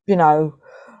become,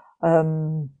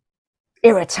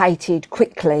 irritated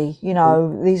quickly,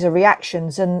 these are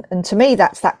reactions. And to me,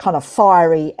 that's that kind of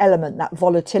fiery element, that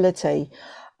volatility.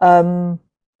 But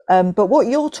what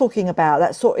you're talking about,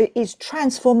 that sort of is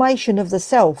transformation of the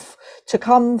self to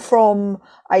come from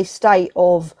a state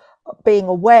of being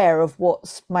aware of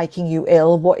what's making you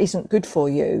ill, what isn't good for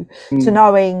you, to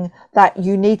knowing that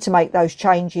you need to make those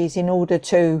changes in order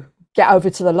to get over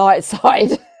to the light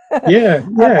side. Yeah.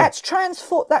 That's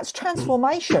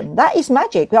transformation. That is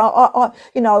magic. At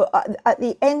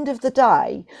the end of the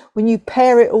day, when you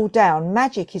pare it all down,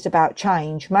 magic is about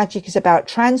change. Magic is about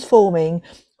transforming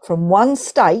from one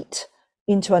state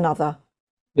into another.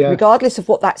 Yeah. Regardless of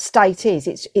what that state is,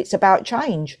 it's about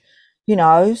change.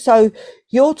 So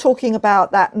you're talking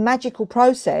about that magical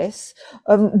process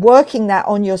of working that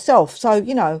on yourself. So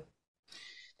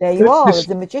there you are,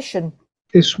 the magician.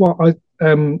 It's what I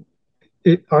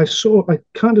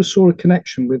kind of saw a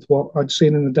connection with what I'd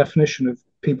seen in the definition of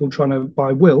people trying to,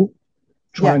 by will,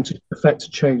 trying to affect a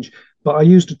change. But I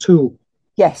used a tool.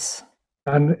 Yes.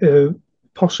 And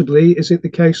possibly, is it the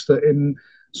case that in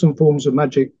some forms of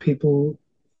magic, people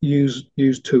use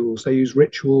tools? They use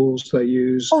rituals. They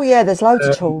use. Oh yeah, there's loads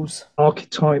of tools.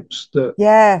 Archetypes that.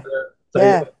 Yeah.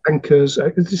 Anchors.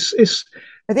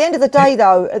 At the end of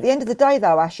the day,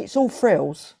 though, Ash, it's all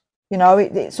frills. You know,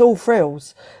 it's all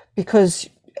frills, because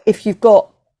if you've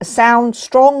got a sound,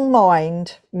 strong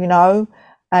mind, you know,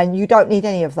 and you don't need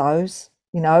any of those,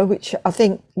 you know, which I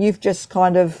think you've just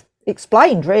kind of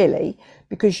explained, really,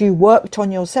 because you worked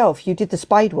on yourself, you did the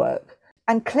spade work.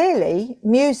 And clearly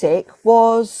music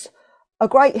was a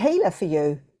great healer for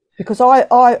you, because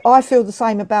I feel the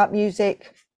same about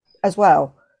music as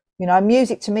well. You know,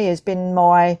 music to me has been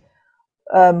my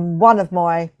one of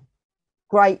my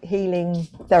great healing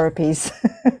therapies.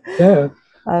 Yeah.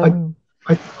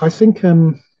 I think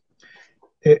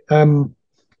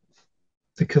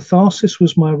the catharsis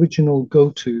was my original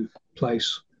go-to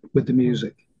place with the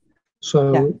music.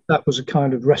 So that was a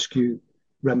kind of rescue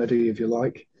remedy, if you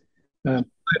like.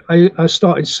 I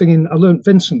started singing. I learned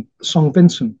the song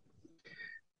Vincent,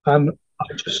 and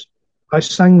I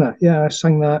sang that. Yeah, I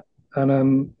sang that,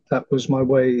 and that was my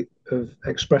way of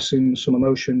expressing some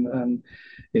emotion, and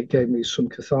it gave me some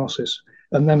catharsis.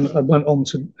 And then I went on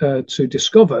to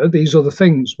discover these other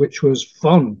things, which was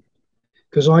fun,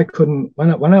 because I couldn't,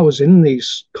 when I was in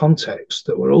these contexts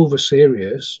that were over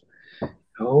serious.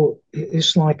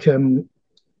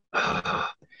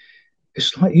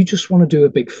 It's like you just want to do a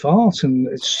big fart, and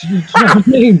it's, you know what I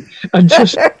mean? And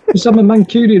just because I'm a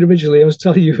Mancunian originally, I was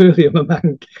telling you earlier, I'm a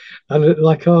Manc, and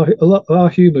like a lot of our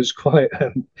humour is quite.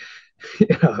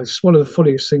 It's one of the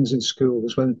funniest things in school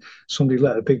was when somebody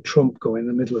let a big trump go in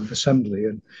the middle of assembly,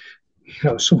 and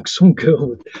some girl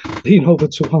would lean over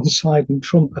to one side and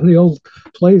trump, and the old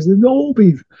players, they'd all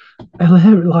be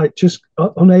like just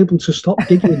unable to stop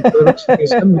giggling for the rest of the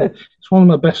assembly. It's one of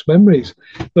my best memories.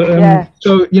 But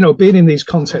so being in these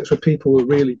contexts where people were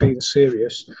really being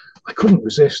serious, I couldn't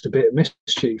resist a bit of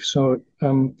mischief. So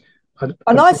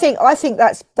I think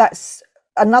that's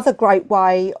another great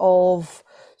way of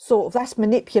sort of, that's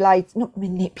not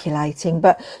manipulating,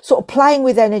 but sort of playing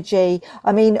with energy.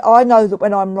 I mean, I know that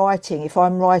when if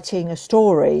I'm writing a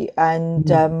story and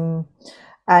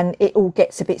it all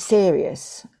gets a bit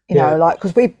serious, you know, like,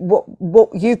 because what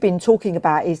you've been talking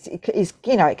about is it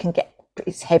can get,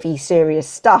 it's heavy, serious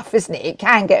stuff, isn't it? It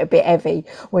can get a bit heavy.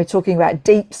 We're talking about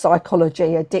deep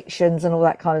psychology, addictions, and all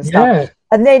that kind of stuff.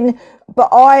 And then, but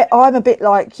I'm a bit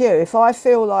like you. If I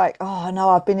feel like, oh no,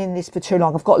 I've been in this for too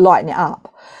long, I've got to lighten it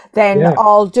up, then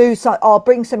I'll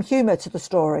bring some humour to the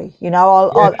story, you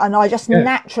know, and I just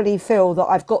naturally feel that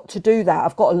I've got to do that.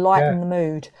 I've got to lighten the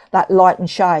mood, that light and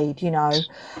shade, you know,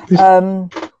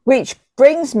 which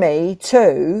brings me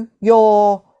to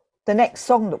the next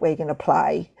song that we're going to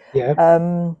play.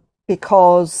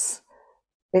 Because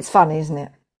it's funny, isn't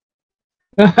it?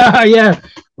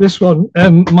 This one,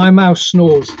 My Mouse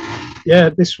Snores.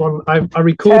 This one I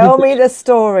recorded. Tell me the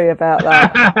story about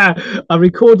that. I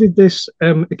recorded this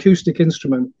acoustic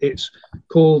instrument. It's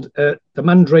called the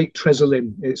Mandrake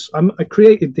Tresolin. I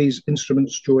created these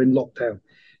instruments during lockdown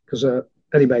because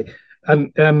anyway,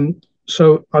 and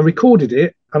so I recorded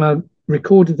it, and I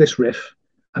recorded this riff,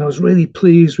 and I was really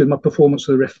pleased with my performance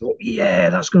of the riff. I thought,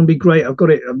 that's going to be great. I've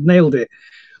got it. I've nailed it.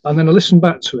 And then I listened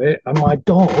back to it, and my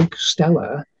dog,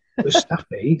 Stella, my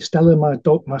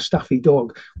Staffy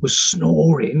dog, was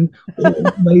snoring all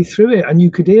the way through it, and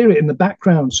you could hear it in the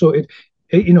background. So it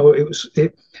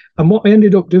and what I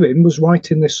ended up doing was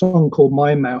writing this song called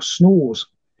My Mouse Snores.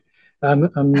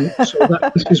 And so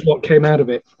this is what came out of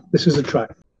it. This is a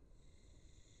track.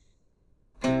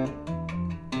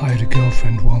 I had a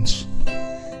girlfriend once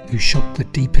who shook the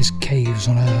deepest caves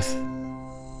on earth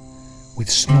with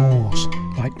snores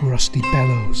like rusty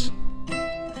bellows,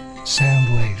 sound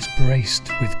waves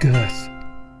braced with girth.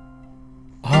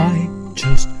 I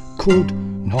just could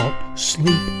not sleep.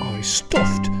 I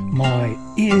stuffed my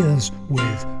ears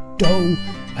with dough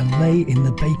and lay in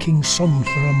the baking sun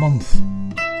for a month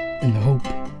in the hope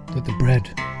that the bread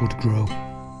would grow.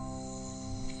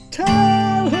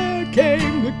 Tell her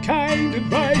came the kind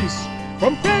advice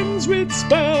from friends with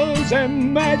spells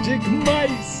and magic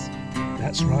mice.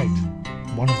 That's right,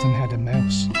 one of them had a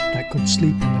mouse that could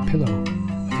sleep in the pillow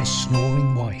of a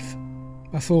snoring wife.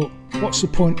 I thought, what's the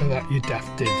point of that, you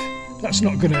daft div? That's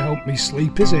not going to help me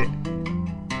sleep, is it?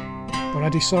 But I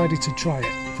decided to try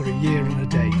it for a year and a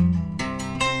day.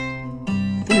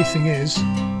 Funny thing is,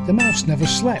 the mouse never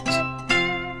slept.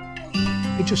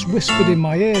 It just whispered in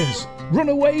my ears, "Run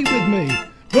away with me!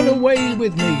 Run away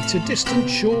with me to distant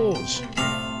shores.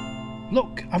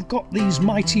 Look, I've got these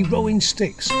mighty rowing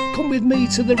sticks. Come with me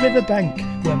to the riverbank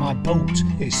where my boat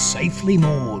is safely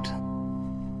moored."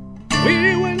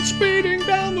 We went speeding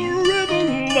down the river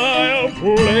Nile,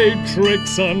 played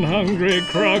tricks on hungry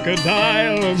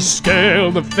crocodiles,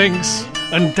 scaled the Sphinx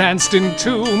and danced in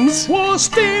tombs, wore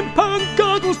steampunk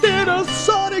goggles, did a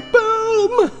sort seismic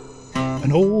boom!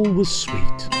 And all was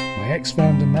sweet. My ex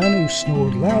found a man who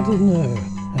snored louder than her,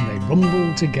 and they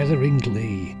rumbled together in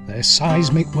glee. Their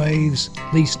seismic waves,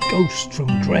 least ghosts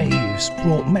from graves,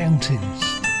 brought mountains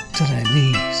to their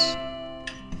knees.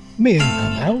 Me and the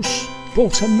mouse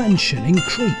bought a mansion in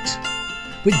Crete,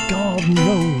 with garden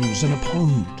gnomes and a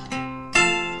pond.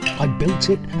 I built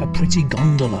it a pretty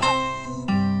gondola,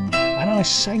 and I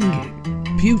sang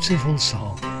it beautiful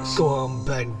songs. Go on,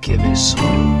 Ben, give it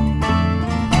some.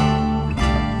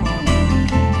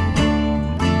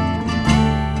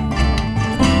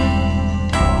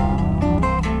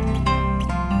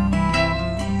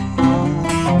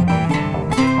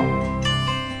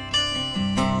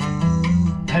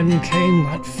 Then came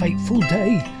that fateful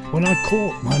day when I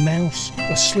caught my mouse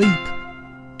asleep.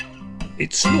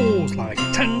 It snores like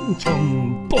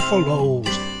 10-ton buffaloes,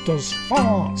 does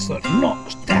farts that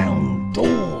knocks down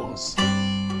doors.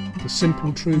 The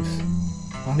simple truth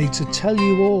I need to tell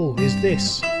you all is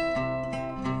this: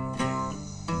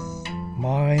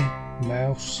 my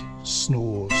mouse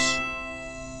snores.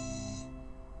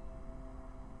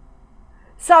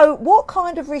 So what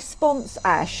kind of response,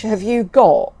 Ash, have you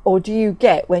got or do you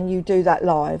get when you do that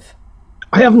live?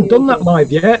 I haven't done that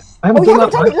live yet. I haven't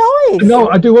done it live? No,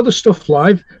 I do other stuff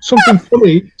live. Something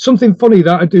funny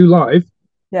that I do live.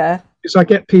 Yeah. Is I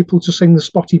get people to sing the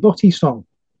Spotty Botty song.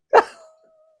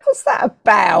 What's that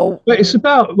about? But it's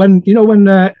about when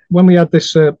we had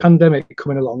this pandemic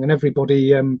coming along and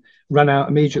everybody ran out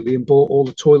immediately and bought all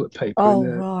the toilet paper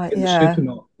in the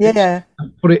supermarket. Yeah.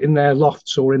 And put it in their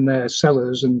lofts or in their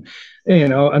cellars, and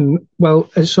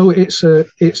so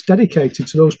it's dedicated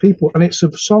to those people, and it's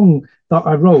a song that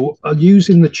I wrote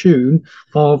using the tune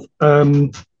of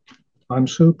I'm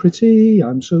so pretty,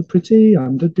 I'm so pretty,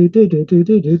 I'm do do do do do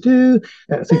do do.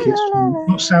 I think it's from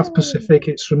not South Pacific,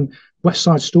 it's from West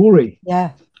Side Story.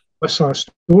 Yeah. West Side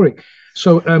Story.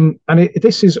 So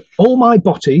this is all my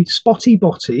body, spotty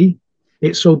body.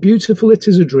 It's so beautiful it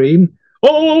is a dream.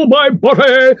 Oh my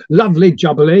body, lovely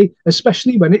jubbly,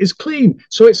 especially when it is clean.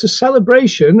 So it's a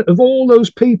celebration of all those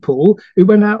people who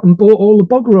went out and bought all the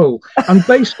bog roll. And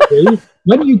basically,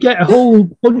 when you get a whole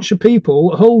bunch of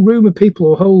people, a whole room of people,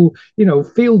 or a whole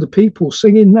field of people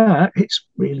singing that, it's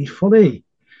really funny.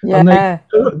 Yeah.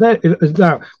 And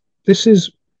now this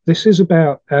is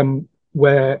about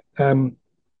where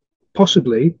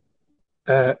possibly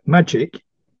magic,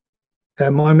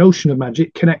 my notion of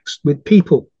magic connects with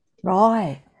people.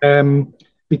 Right.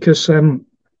 Because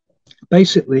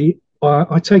basically,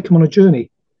 I take them on a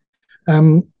journey.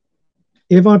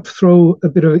 If I throw a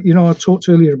bit of, I talked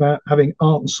earlier about having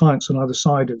art and science on either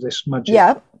side of this magic.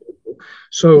 Yeah.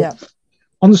 So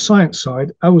on the science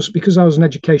side, because I was an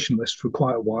educationalist for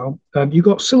quite a while, you've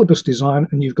got syllabus design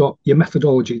and you've got your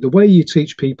methodology, the way you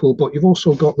teach people, but you've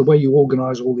also got the way you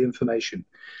organize all the information.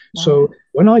 Wow. So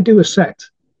when I do a set,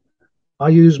 I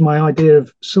use my idea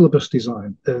of syllabus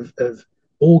design, of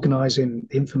organizing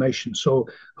information. So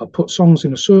I'll put songs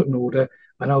in a certain order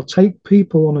and I'll take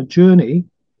people on a journey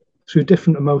through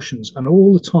different emotions. And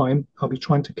all the time, I'll be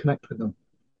trying to connect with them.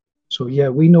 So, yeah,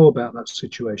 we know about that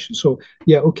situation. So,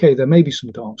 yeah, okay, there may be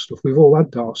some dark stuff. We've all had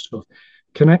dark stuff.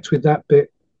 Connect with that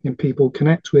bit in people.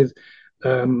 Connect with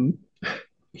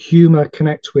humor.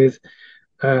 Connect with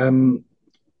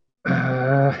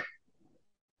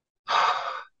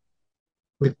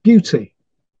beauty,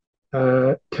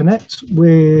 connect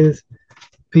with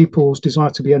people's desire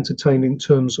to be entertained in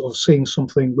terms of seeing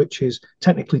something which is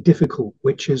technically difficult,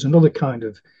 which is another kind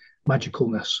of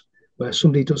magicalness, where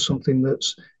somebody does something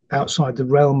that's outside the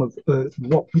realm of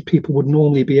what people would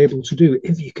normally be able to do.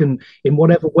 If you can, in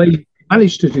whatever way,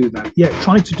 manage to do that,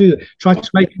 try to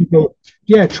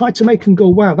make them go,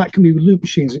 wow, that can be with loop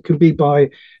machines. It can be by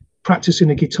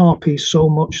practicing a guitar piece so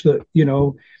much that,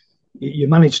 you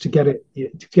manage to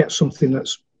get something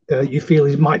that's you feel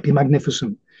it might be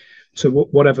magnificent to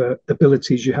whatever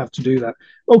abilities you have to do that.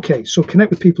 Okay, so connect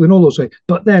with people in all those ways,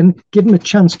 but then give them a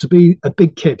chance to be a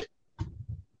big kid.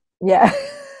 Yeah.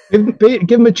 give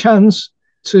them a chance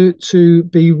to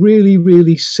be really,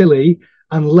 really silly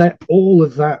and let all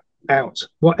of that out,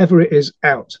 whatever it is,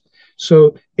 out.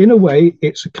 So in a way,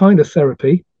 it's a kind of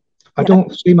therapy. I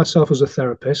don't see myself as a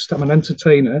therapist. I'm an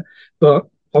entertainer, but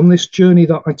on this journey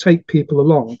that I take people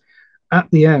along,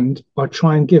 at the end, I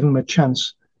try and give them a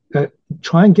chance,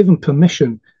 try and give them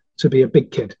permission to be a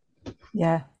big kid.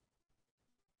 Yeah.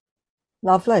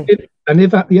 Lovely. And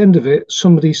if at the end of it,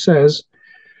 somebody says,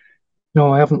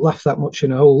 no, I haven't laughed that much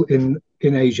in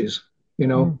ages,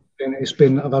 and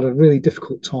I've had a really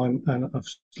difficult time and I've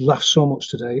laughed so much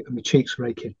today and my cheeks are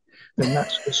aching, then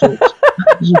that's the result.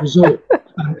 That is a result.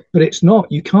 But it's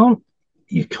not, you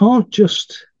can't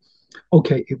just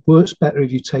okay, it works better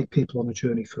if you take people on a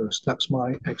journey first. That's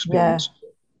my experience.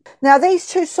 Now, these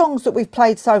two songs that we've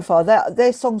played so far,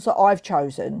 they're songs that I've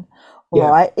chosen, Yeah.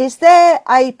 right? Is there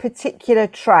a particular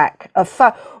track, a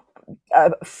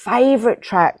favourite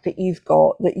track that you've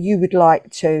got that you would like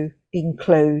to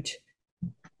include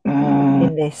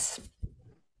in this?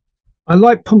 I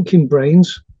like Pumpkin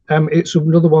Brains. It's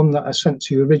another one that I sent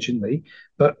to you originally,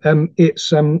 but it's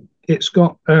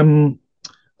got the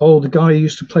guy who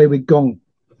used to play with gong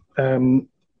on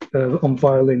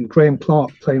violin, Graham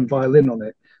Clark, playing violin on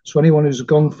it. So anyone who's a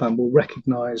gong fan will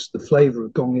recognise the flavour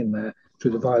of gong in there through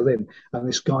the violin. And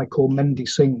this guy called Mendy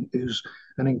Singh, who's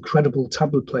an incredible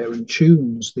tabla player and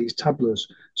tunes these tablas.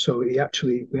 So he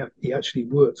actually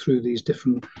worked through these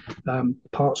different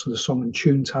parts of the song and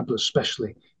tuned tablas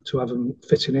specially to have them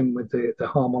fitting in with the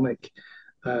harmonic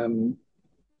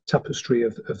tapestry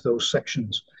of those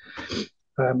sections.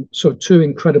 So two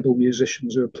incredible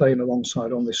musicians who are playing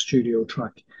alongside on this studio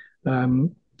track.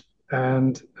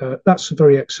 And that's a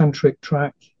very eccentric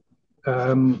track.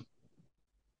 That'd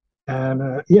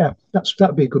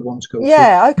be a good one to go.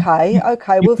 Yeah, to.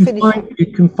 Okay. We'll finish.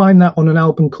 You can find that on an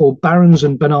album called Barons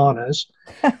and Bananas,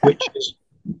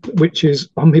 which is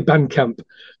on my Bandcamp.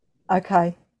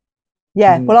 Okay.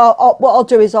 Yeah. Well, what I'll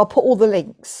do is I'll put all the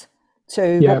links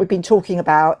to what we've been talking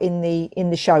about in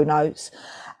the show notes.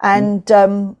 And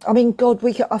I mean, God,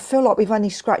 I feel like we've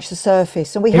only scratched the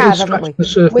surface, and we have, haven't we?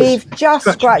 We've just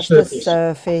scratched the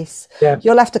surface. Yeah.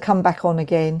 You'll have to come back on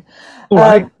again. All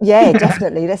right. Yeah,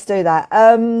 definitely. Let's do that.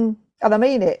 And I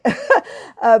mean it.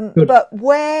 But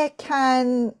where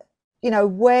can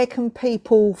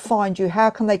people find you?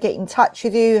 How can they get in touch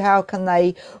with you? How can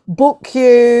they book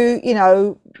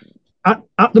you?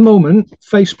 At the moment,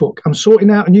 Facebook. I'm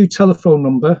sorting out a new telephone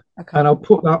number, and I'll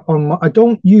put that on. I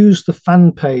don't use the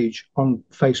fan page on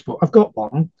Facebook. I've got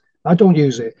one. I don't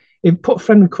use it. Put a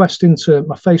friend request into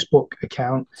my Facebook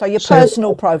account. So your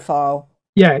personal profile.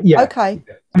 Yeah. Okay.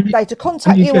 They to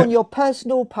contact you on your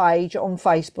personal page on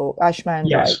Facebook, Ash Mandrake.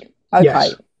 Yes. Okay.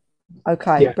 Yes.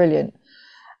 Okay. Yeah. Brilliant.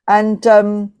 And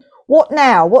what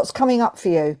now? What's coming up for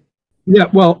you? Yeah,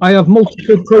 well, I have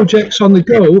multiple projects on the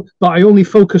go, but I only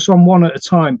focus on one at a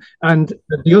time, and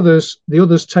the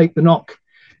others take the knock,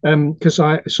 because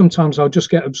sometimes I'll just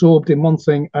get absorbed in one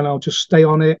thing and I'll just stay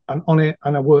on it, and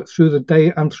I work through the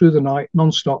day and through the night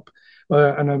non-stop,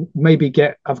 and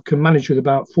I can manage with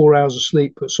about 4 hours of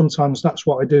sleep, but sometimes that's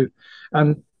what I do,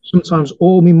 and sometimes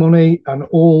all my money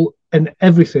and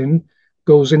everything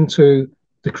goes into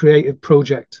the creative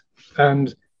project,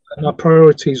 and my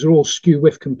priorities are all skew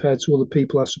with compared to other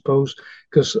people, I suppose,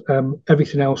 because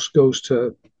everything else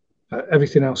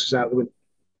everything else is out the window.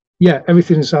 Yeah,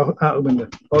 everything is out the window.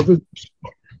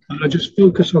 I just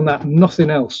focus on that, nothing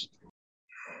else.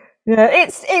 Yeah,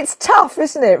 it's tough,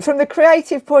 isn't it? From the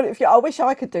creative point of view, I wish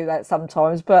I could do that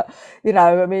sometimes, but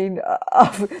I mean,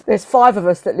 there's 5 of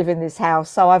us that live in this house,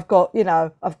 so I've got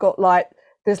like,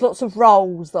 there's lots of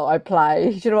roles that I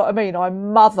play. Do you know what I mean?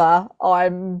 I'm mother,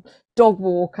 I'm dog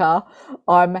walker,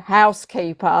 I'm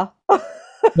housekeeper.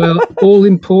 Well, all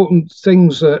important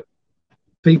things that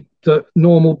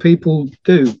normal people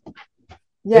do.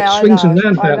 Yeah, it swings and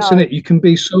roundabouts, isn't it? You can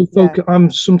be so focused. Yeah. I'm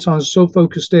sometimes so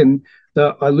focused in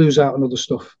that I lose out on other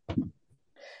stuff.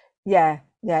 Yeah.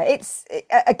 It's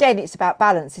about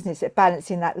balance, isn't it? It's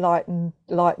balancing that light and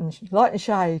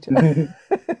shade.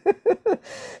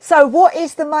 So, what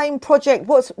is the main project?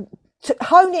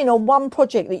 Hone in on one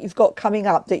project that you've got coming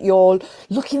up that you're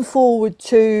looking forward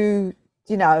to.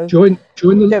 During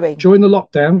the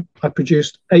lockdown, I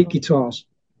produced 8 guitars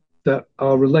that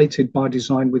are related by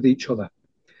design with each other,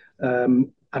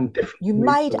 and different. You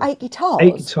made 8 guitars.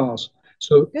 8 guitars.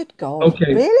 So, good God!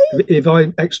 Okay, really? If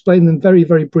I explain them very,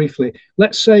 very briefly,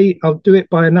 let's say I'll do it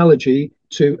by analogy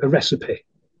to a recipe.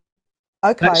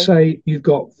 Okay. Let's say you've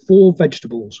got 4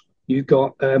 vegetables. You've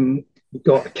got a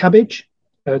cabbage.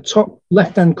 Top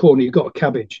left-hand corner, you've got a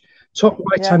cabbage. Top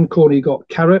right-hand corner, you've got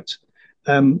carrot.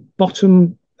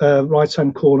 Bottom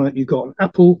right-hand corner, you've got an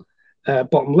apple.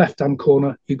 Bottom left-hand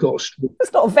corner, you've got a strawberry.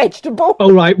 It's not a vegetable.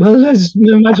 Oh, right. Well, let's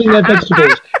imagine they're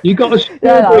vegetables. You've got a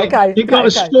strawberry. You've got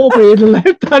a strawberry in the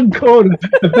left-hand corner,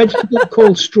 a vegetable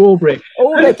called strawberry.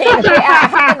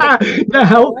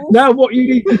 Now, what you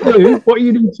need to do,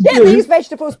 get these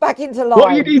vegetables back into life.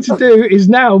 What you need to do is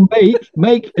now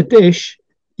make a dish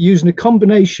using a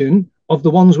combination of the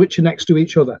ones which are next to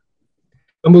each other.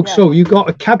 And so you've got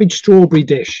a cabbage strawberry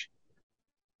dish.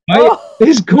 Right? Oh.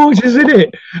 It's gorgeous, isn't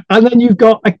it? And then you've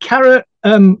got a carrot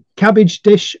cabbage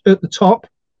dish at the top,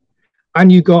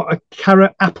 and you've got a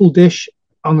carrot apple dish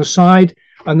on the side,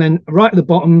 and then right at the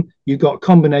bottom you've got a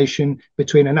combination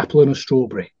between an apple and a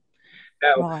strawberry.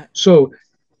 Now, Right. so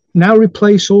now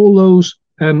replace all those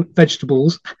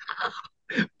vegetables,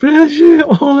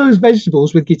 all those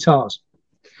vegetables with guitars.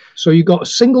 So you've got a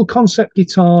single concept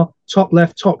guitar, top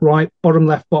left, top right, bottom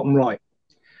left, bottom right.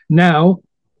 Now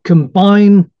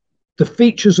combine the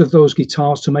features of those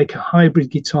guitars to make a hybrid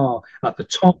guitar at the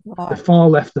top, the far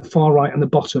left, the far right, and the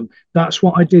bottom. That's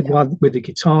what I did with the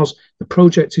guitars. The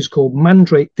project is called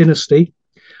Mandrake Dynasty.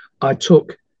 I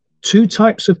took 2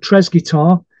 types of Trez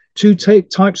guitar, 2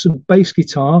 types of bass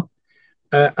guitar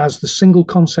as the single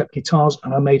concept guitars,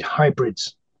 and I made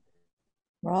hybrids.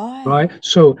 Right.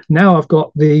 So now I've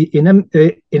got the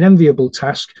unenviable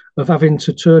task of having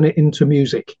to turn it into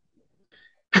music.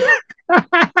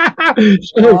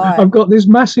 So I've got this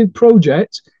massive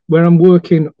project where I'm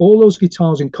working all those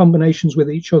guitars in combinations with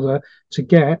each other to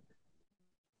get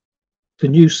the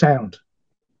new sound.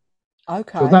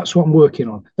 Okay. So that's what I'm working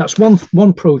on. That's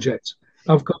one project.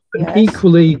 I've got an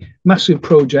equally massive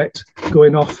project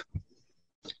going off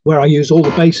where I use all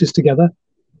the basses together,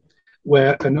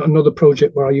 where another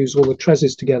project where I use all the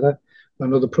Trezes together,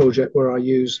 another project where I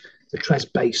use the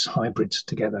Trez bass hybrids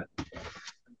together.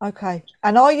 Okay.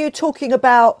 And are you talking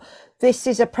about this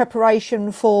is a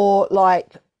preparation for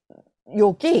like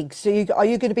your gigs? So are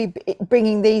you going to be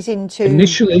bringing these into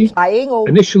playing? Or?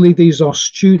 Initially, these are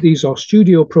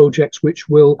studio projects which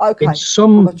will, in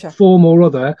some form or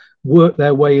other, work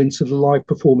their way into the live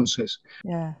performances.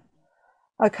 Yeah.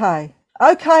 Okay.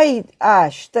 Okay,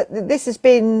 Ash. This has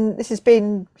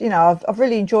been, you know, I've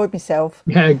really enjoyed myself.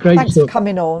 Yeah, great. Thanks for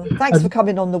coming on. Thanks for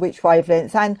coming on the Witch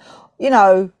Wavelength. And you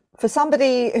know, for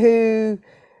somebody who,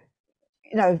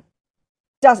 you know,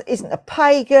 isn't a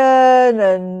pagan,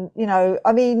 and you know,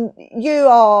 I mean, you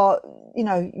are, you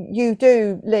know, you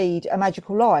do lead a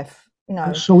magical life. You know,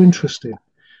 that's so interesting,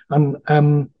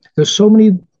 and there's so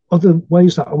many other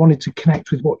ways that I wanted to connect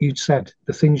with what you'd said,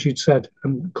 the things you'd said,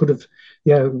 and could have.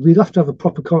 Yeah, we'd have to have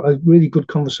a really good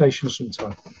conversation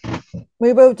sometime.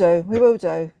 We will do. We will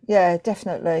do. Yeah,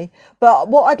 definitely. But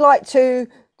what I'd like to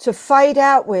fade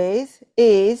out with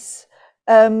is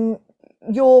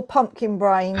your Pumpkin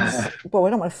Brains. Well, I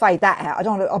don't want to fade that out. I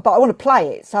don't want to, but I want to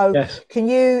play it. So Can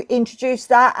you introduce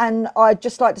that? And I'd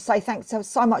just like to say thanks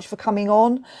so much for coming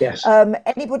on. Yes.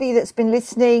 Anybody that's been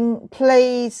listening,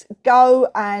 please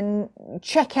go and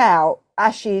check out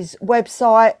Ash's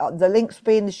website. The links will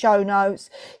be in the show notes.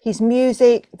 His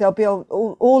music, there'll be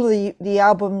all the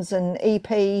albums and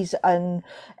EPs and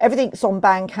everything's on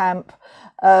Bandcamp.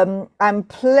 And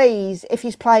please, if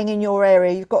he's playing in your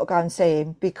area, you've got to go and see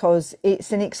him because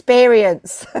it's an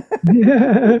experience.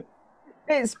 Yeah.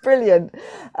 It's brilliant.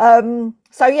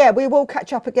 So yeah, we will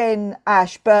catch up again,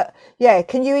 Ash. But yeah,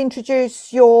 can you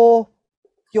introduce your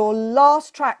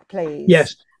last track, please?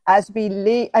 Yes. As you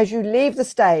leave the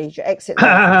stage, exit.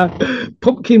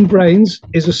 Pumpkin Brains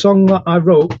is a song that I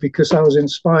wrote because I was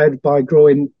inspired by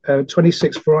growing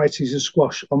 26 varieties of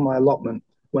squash on my allotment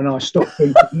when I stopped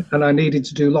thinking and I needed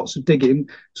to do lots of digging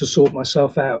to sort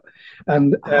myself out.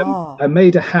 And I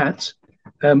made a hat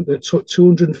that took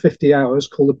 250 hours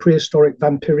called the Prehistoric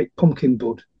Vampiric Pumpkin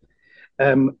Bud.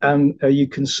 And you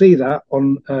can see that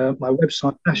on my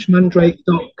website,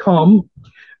 ashmandrake.com.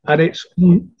 And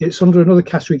it's under another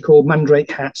category called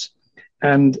Mandrake Hats.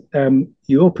 And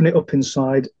you open it up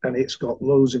inside and it's got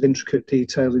loads of intricate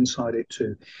detail inside it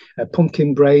too.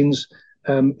 Pumpkin Brains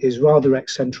is rather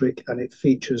eccentric and it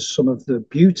features some of the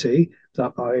beauty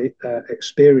that I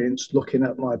experienced looking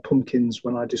at my pumpkins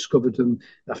when I discovered them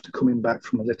after coming back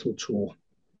from a little tour.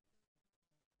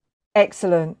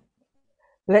 Excellent.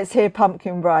 Let's hear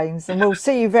Pumpkin Brains and we'll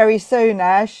see you very soon,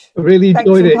 Ash. I really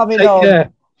enjoyed it. Take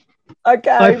care.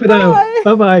 Okay. Bye for now.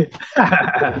 Bye-bye.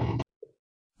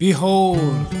 Behold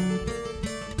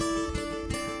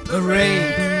the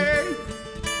rain,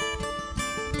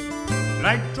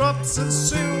 like drops of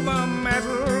silver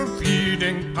metal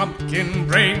feeding pumpkin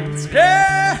brains.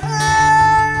 Yes,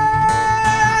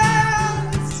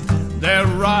 there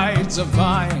rides a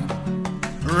vine,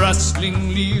 rustling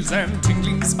leaves and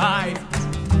tingling spines,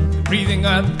 breathing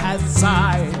earth has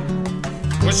sighed,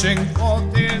 pushing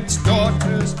forth its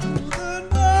daughters to the night.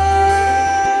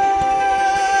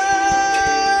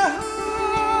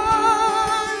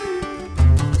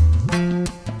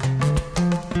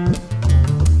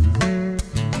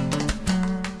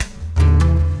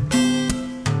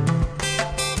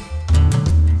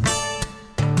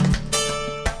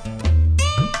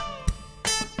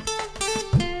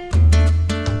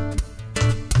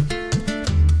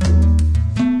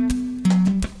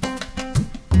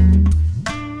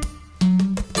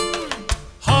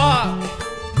 Hark!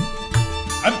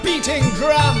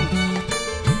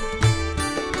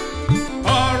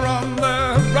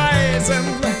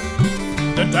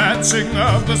 dancing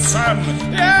of the sun.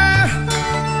 Yeah,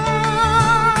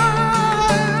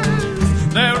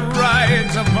 their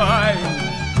rides are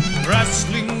vine,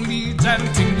 rustling leaves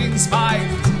and tingling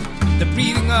spines. The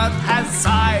breathing earth has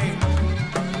sighed,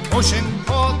 pushing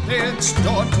forth its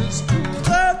daughters to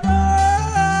the night.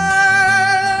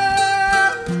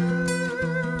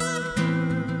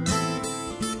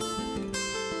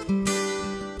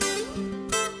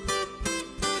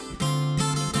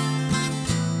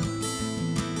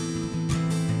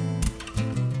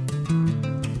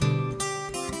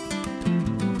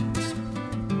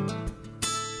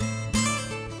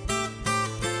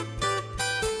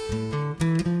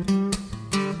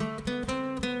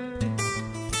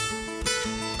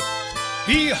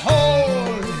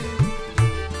 Behold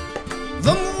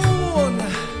the moon,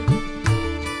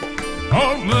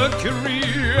 all mercury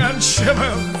and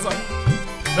shivers,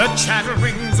 the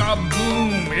chatterings of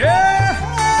doom. Yes,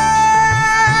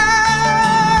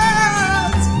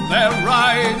 their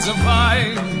rides are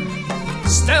vine,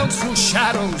 stealth through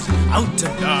shadows, out to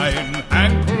dine.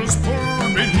 Ankles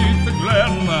pull beneath the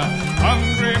glen,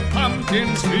 hungry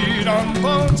pumpkins feed on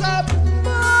bones of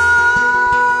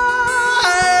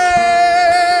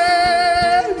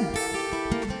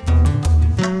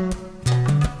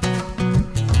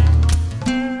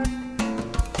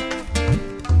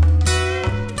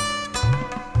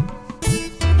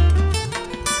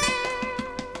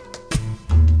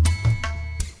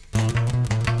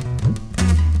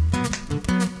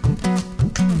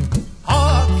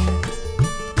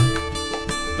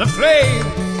the flame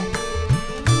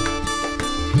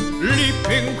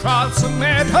leaping across the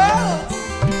meadow,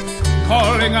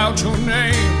 calling out your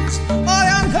names, all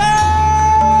young heads.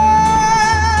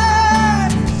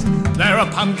 There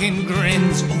are pumpkin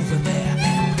grins over there,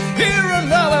 and here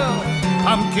another.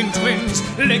 Pumpkin twins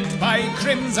licked by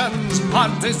crimson's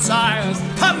hot desires.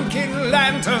 Pumpkin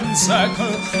lanterns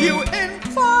circle you in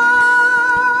fire.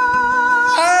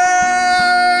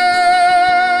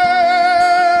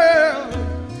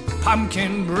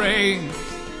 Pumpkin brains,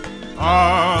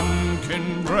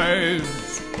 pumpkin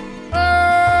brains,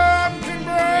 pumpkin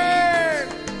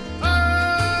brains,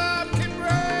 pumpkin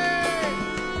brains,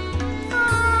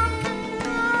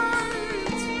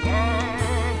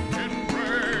 pumpkin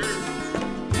brains.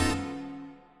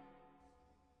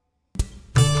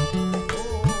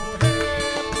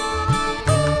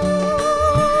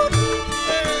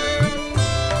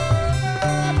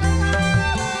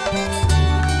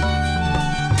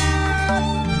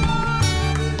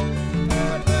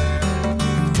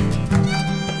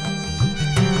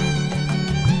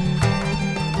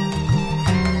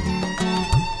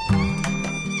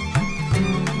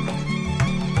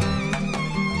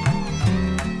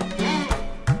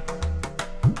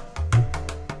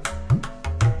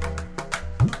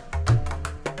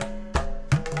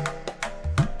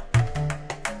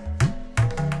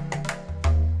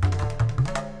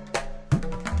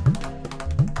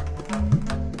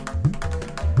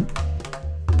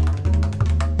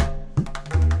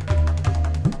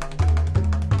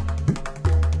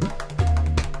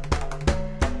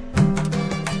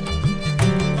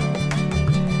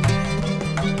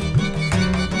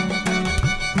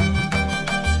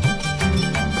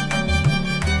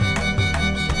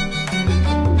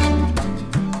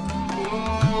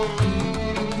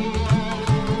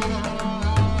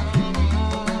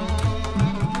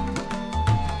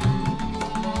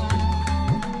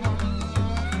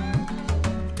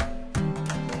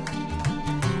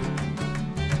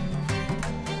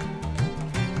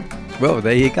 Well,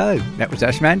 there you go. That was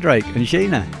Ash Mandrake and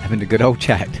Sheena having a good old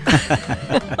chat.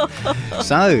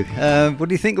 So, what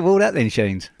do you think of all that then,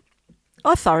 Sheens?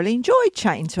 I thoroughly enjoyed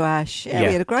chatting to Ash. Yeah,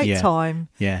 we had a great time.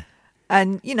 Yeah.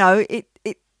 And, you know, it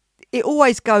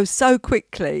always goes so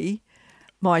quickly,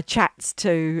 my chats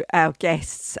to our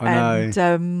guests. I know.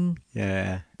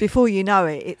 And before you know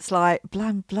it, it's like,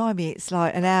 blimey, it's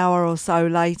like an hour or so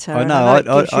later. I know.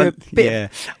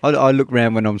 I look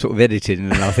around when I'm sort of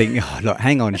editing and I think, oh, look,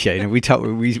 hang on, Shane. We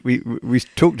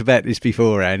talked about this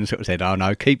beforehand and sort of said, oh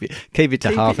no, keep it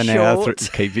to half an hour.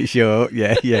 Keep it short.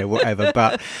 Yeah, whatever.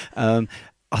 But I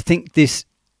think this,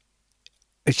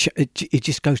 it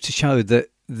just goes to show that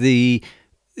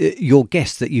your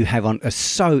guests that you have on are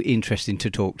so interesting to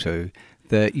talk to,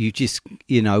 that you just,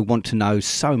 want to know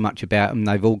so much about them.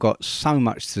 They've all got so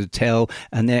much to tell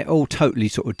and they're all totally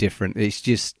sort of different. It's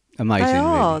just amazing.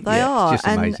 They are. It's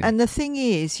just amazing. And the thing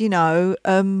is,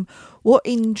 what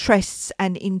interests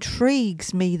and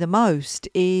intrigues me the most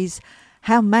is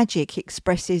how magic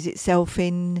expresses itself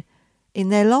in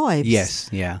their lives. Yes,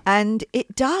 yeah. And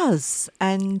it does.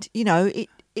 And,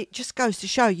 it just goes to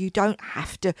show you don't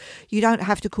have to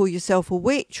call yourself a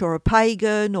witch or a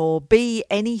pagan or be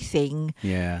anything.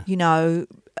 Yeah. You know,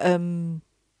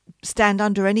 stand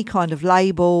under any kind of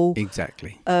label.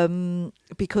 Exactly.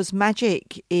 Because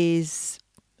magic is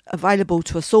available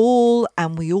to us all,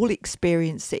 and we all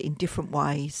experience it in different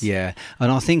ways. Yeah, and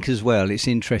I think as well it's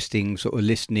interesting sort of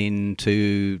listening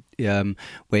to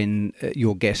when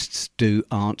your guests do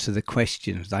answer the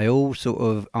questions. They all sort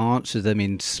of answer them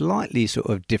in slightly sort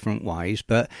of different ways,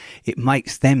 but it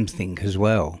makes them think as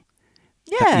well.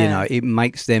 Yeah. You know, it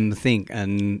makes them think,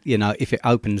 and, you know, if it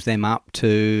opens them up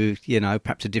to, you know,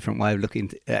 perhaps a different way of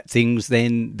looking at things,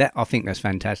 then I think that's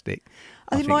fantastic.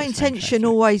 I think my intention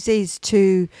always is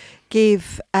to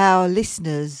give our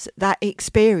listeners that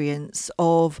experience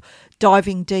of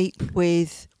diving deep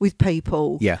with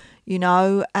people. Yeah. You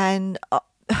know, and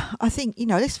I think, you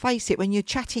know, let's face it, when you're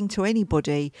chatting to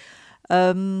anybody,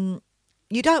 you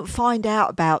don't find out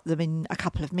about them in a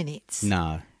couple of minutes.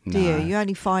 No. Do you? You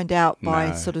only find out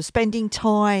by sort of spending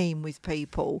time with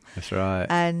people. That's right.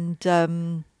 And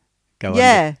go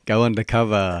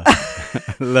undercover,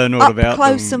 learn all about them. Up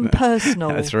close and personal.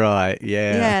 That's right.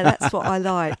 Yeah. Yeah, that's what I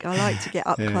like. I like to get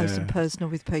up close and personal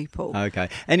with people. Okay.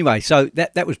 Anyway, so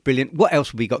that was brilliant. What else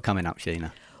have we got coming up,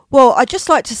 Sheena? Well, I'd just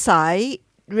like to say,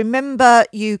 remember,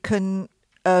 you can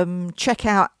check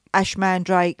out Ash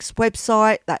Mandrake's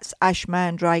website. That's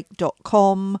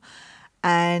ashmandrake.com.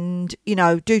 And, you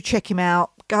know, do check him out.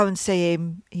 Go and see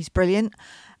him. He's brilliant.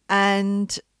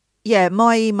 And, yeah,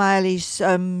 my email is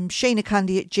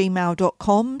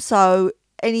sheenakundy@gmail.com. So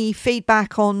any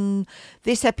feedback on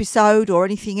this episode or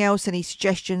anything else, any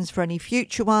suggestions for any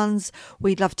future ones,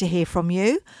 we'd love to hear from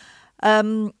you.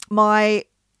 My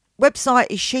website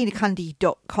is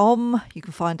sheenakundy.com. You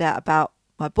can find out about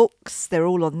my books. They're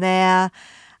all on there.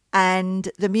 And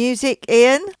the music,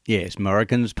 Ian? Yes,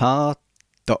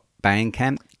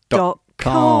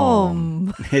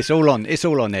 morriganspath.bandcamp.com. It's all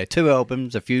on there. 2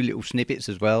 albums, a few little snippets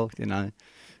as well, you know.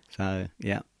 So,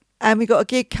 yeah. And we've got a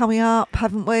gig coming up,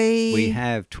 haven't we? We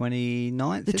have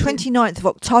 29th. The 29th of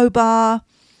October.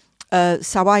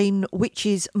 Sawain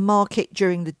Witches Market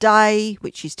during the day,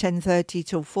 which is 10:30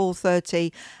 till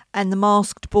 4:30, and the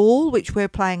Masked Ball, which we're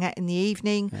playing at in the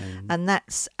evening, and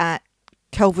that's at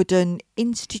Kelvedon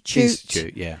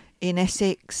Institute yeah, in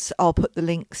Essex. I'll put the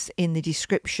links in the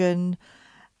description,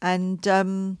 and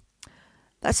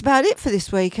that's about it for this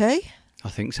week, eh? I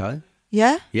think so.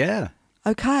 Yeah? Yeah.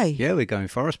 Okay. Yeah, we're going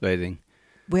forest bathing.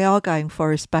 We are going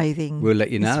forest bathing. We'll let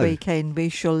you know this weekend. We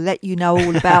shall let you know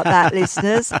all about that,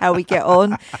 listeners. How we get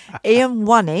on. Ian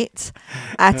won it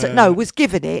was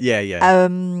given it. Yeah.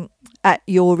 At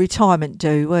your retirement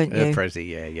do, weren't you?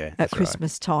 Prezi, yeah. At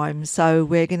Christmas time. So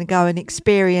we're going to go and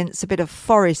experience a bit of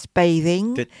forest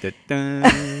bathing.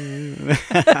 And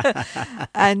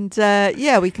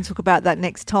we can talk about that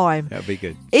next time. That'll be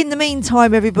good. In the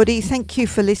meantime, everybody, thank you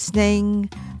for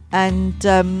listening, and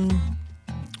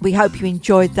we hope you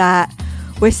enjoyed that.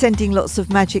 We're sending lots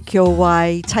of magic your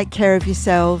way. Take care of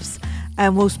yourselves,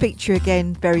 and we'll speak to you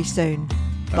again very soon.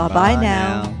 Bye-bye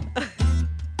now.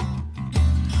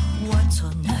 What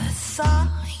on earth are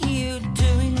you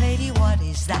doing, lady? What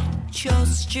is that you're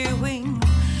stewing?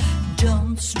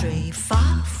 Don't stray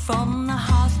far from the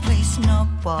hearth place, not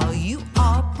while you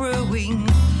are brewing.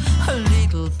 A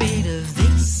little bit of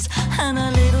this and a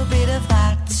little bit of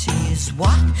that is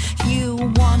what you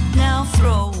want. Now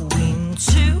throw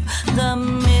into the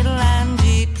middle and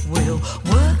it will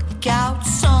work out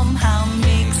somehow.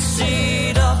 Mix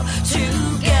it up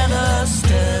together,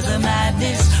 stir the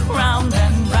madness round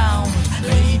and round.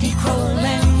 Lady Crow,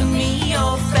 lend me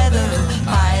your feather,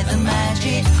 by the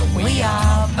magic we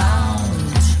are bound.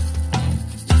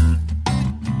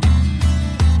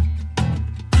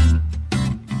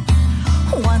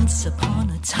 Once upon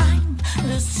a time,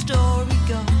 the story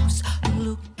goes,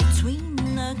 look between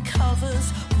the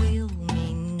covers, will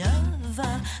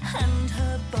Minerva and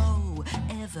her bow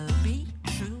ever be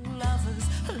true lovers?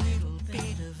 A little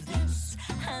bit of this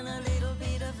and a little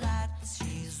bit of that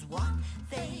is what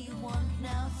they want.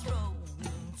 Now throw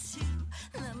into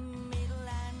the middle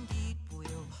and it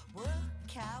will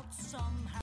work out somehow.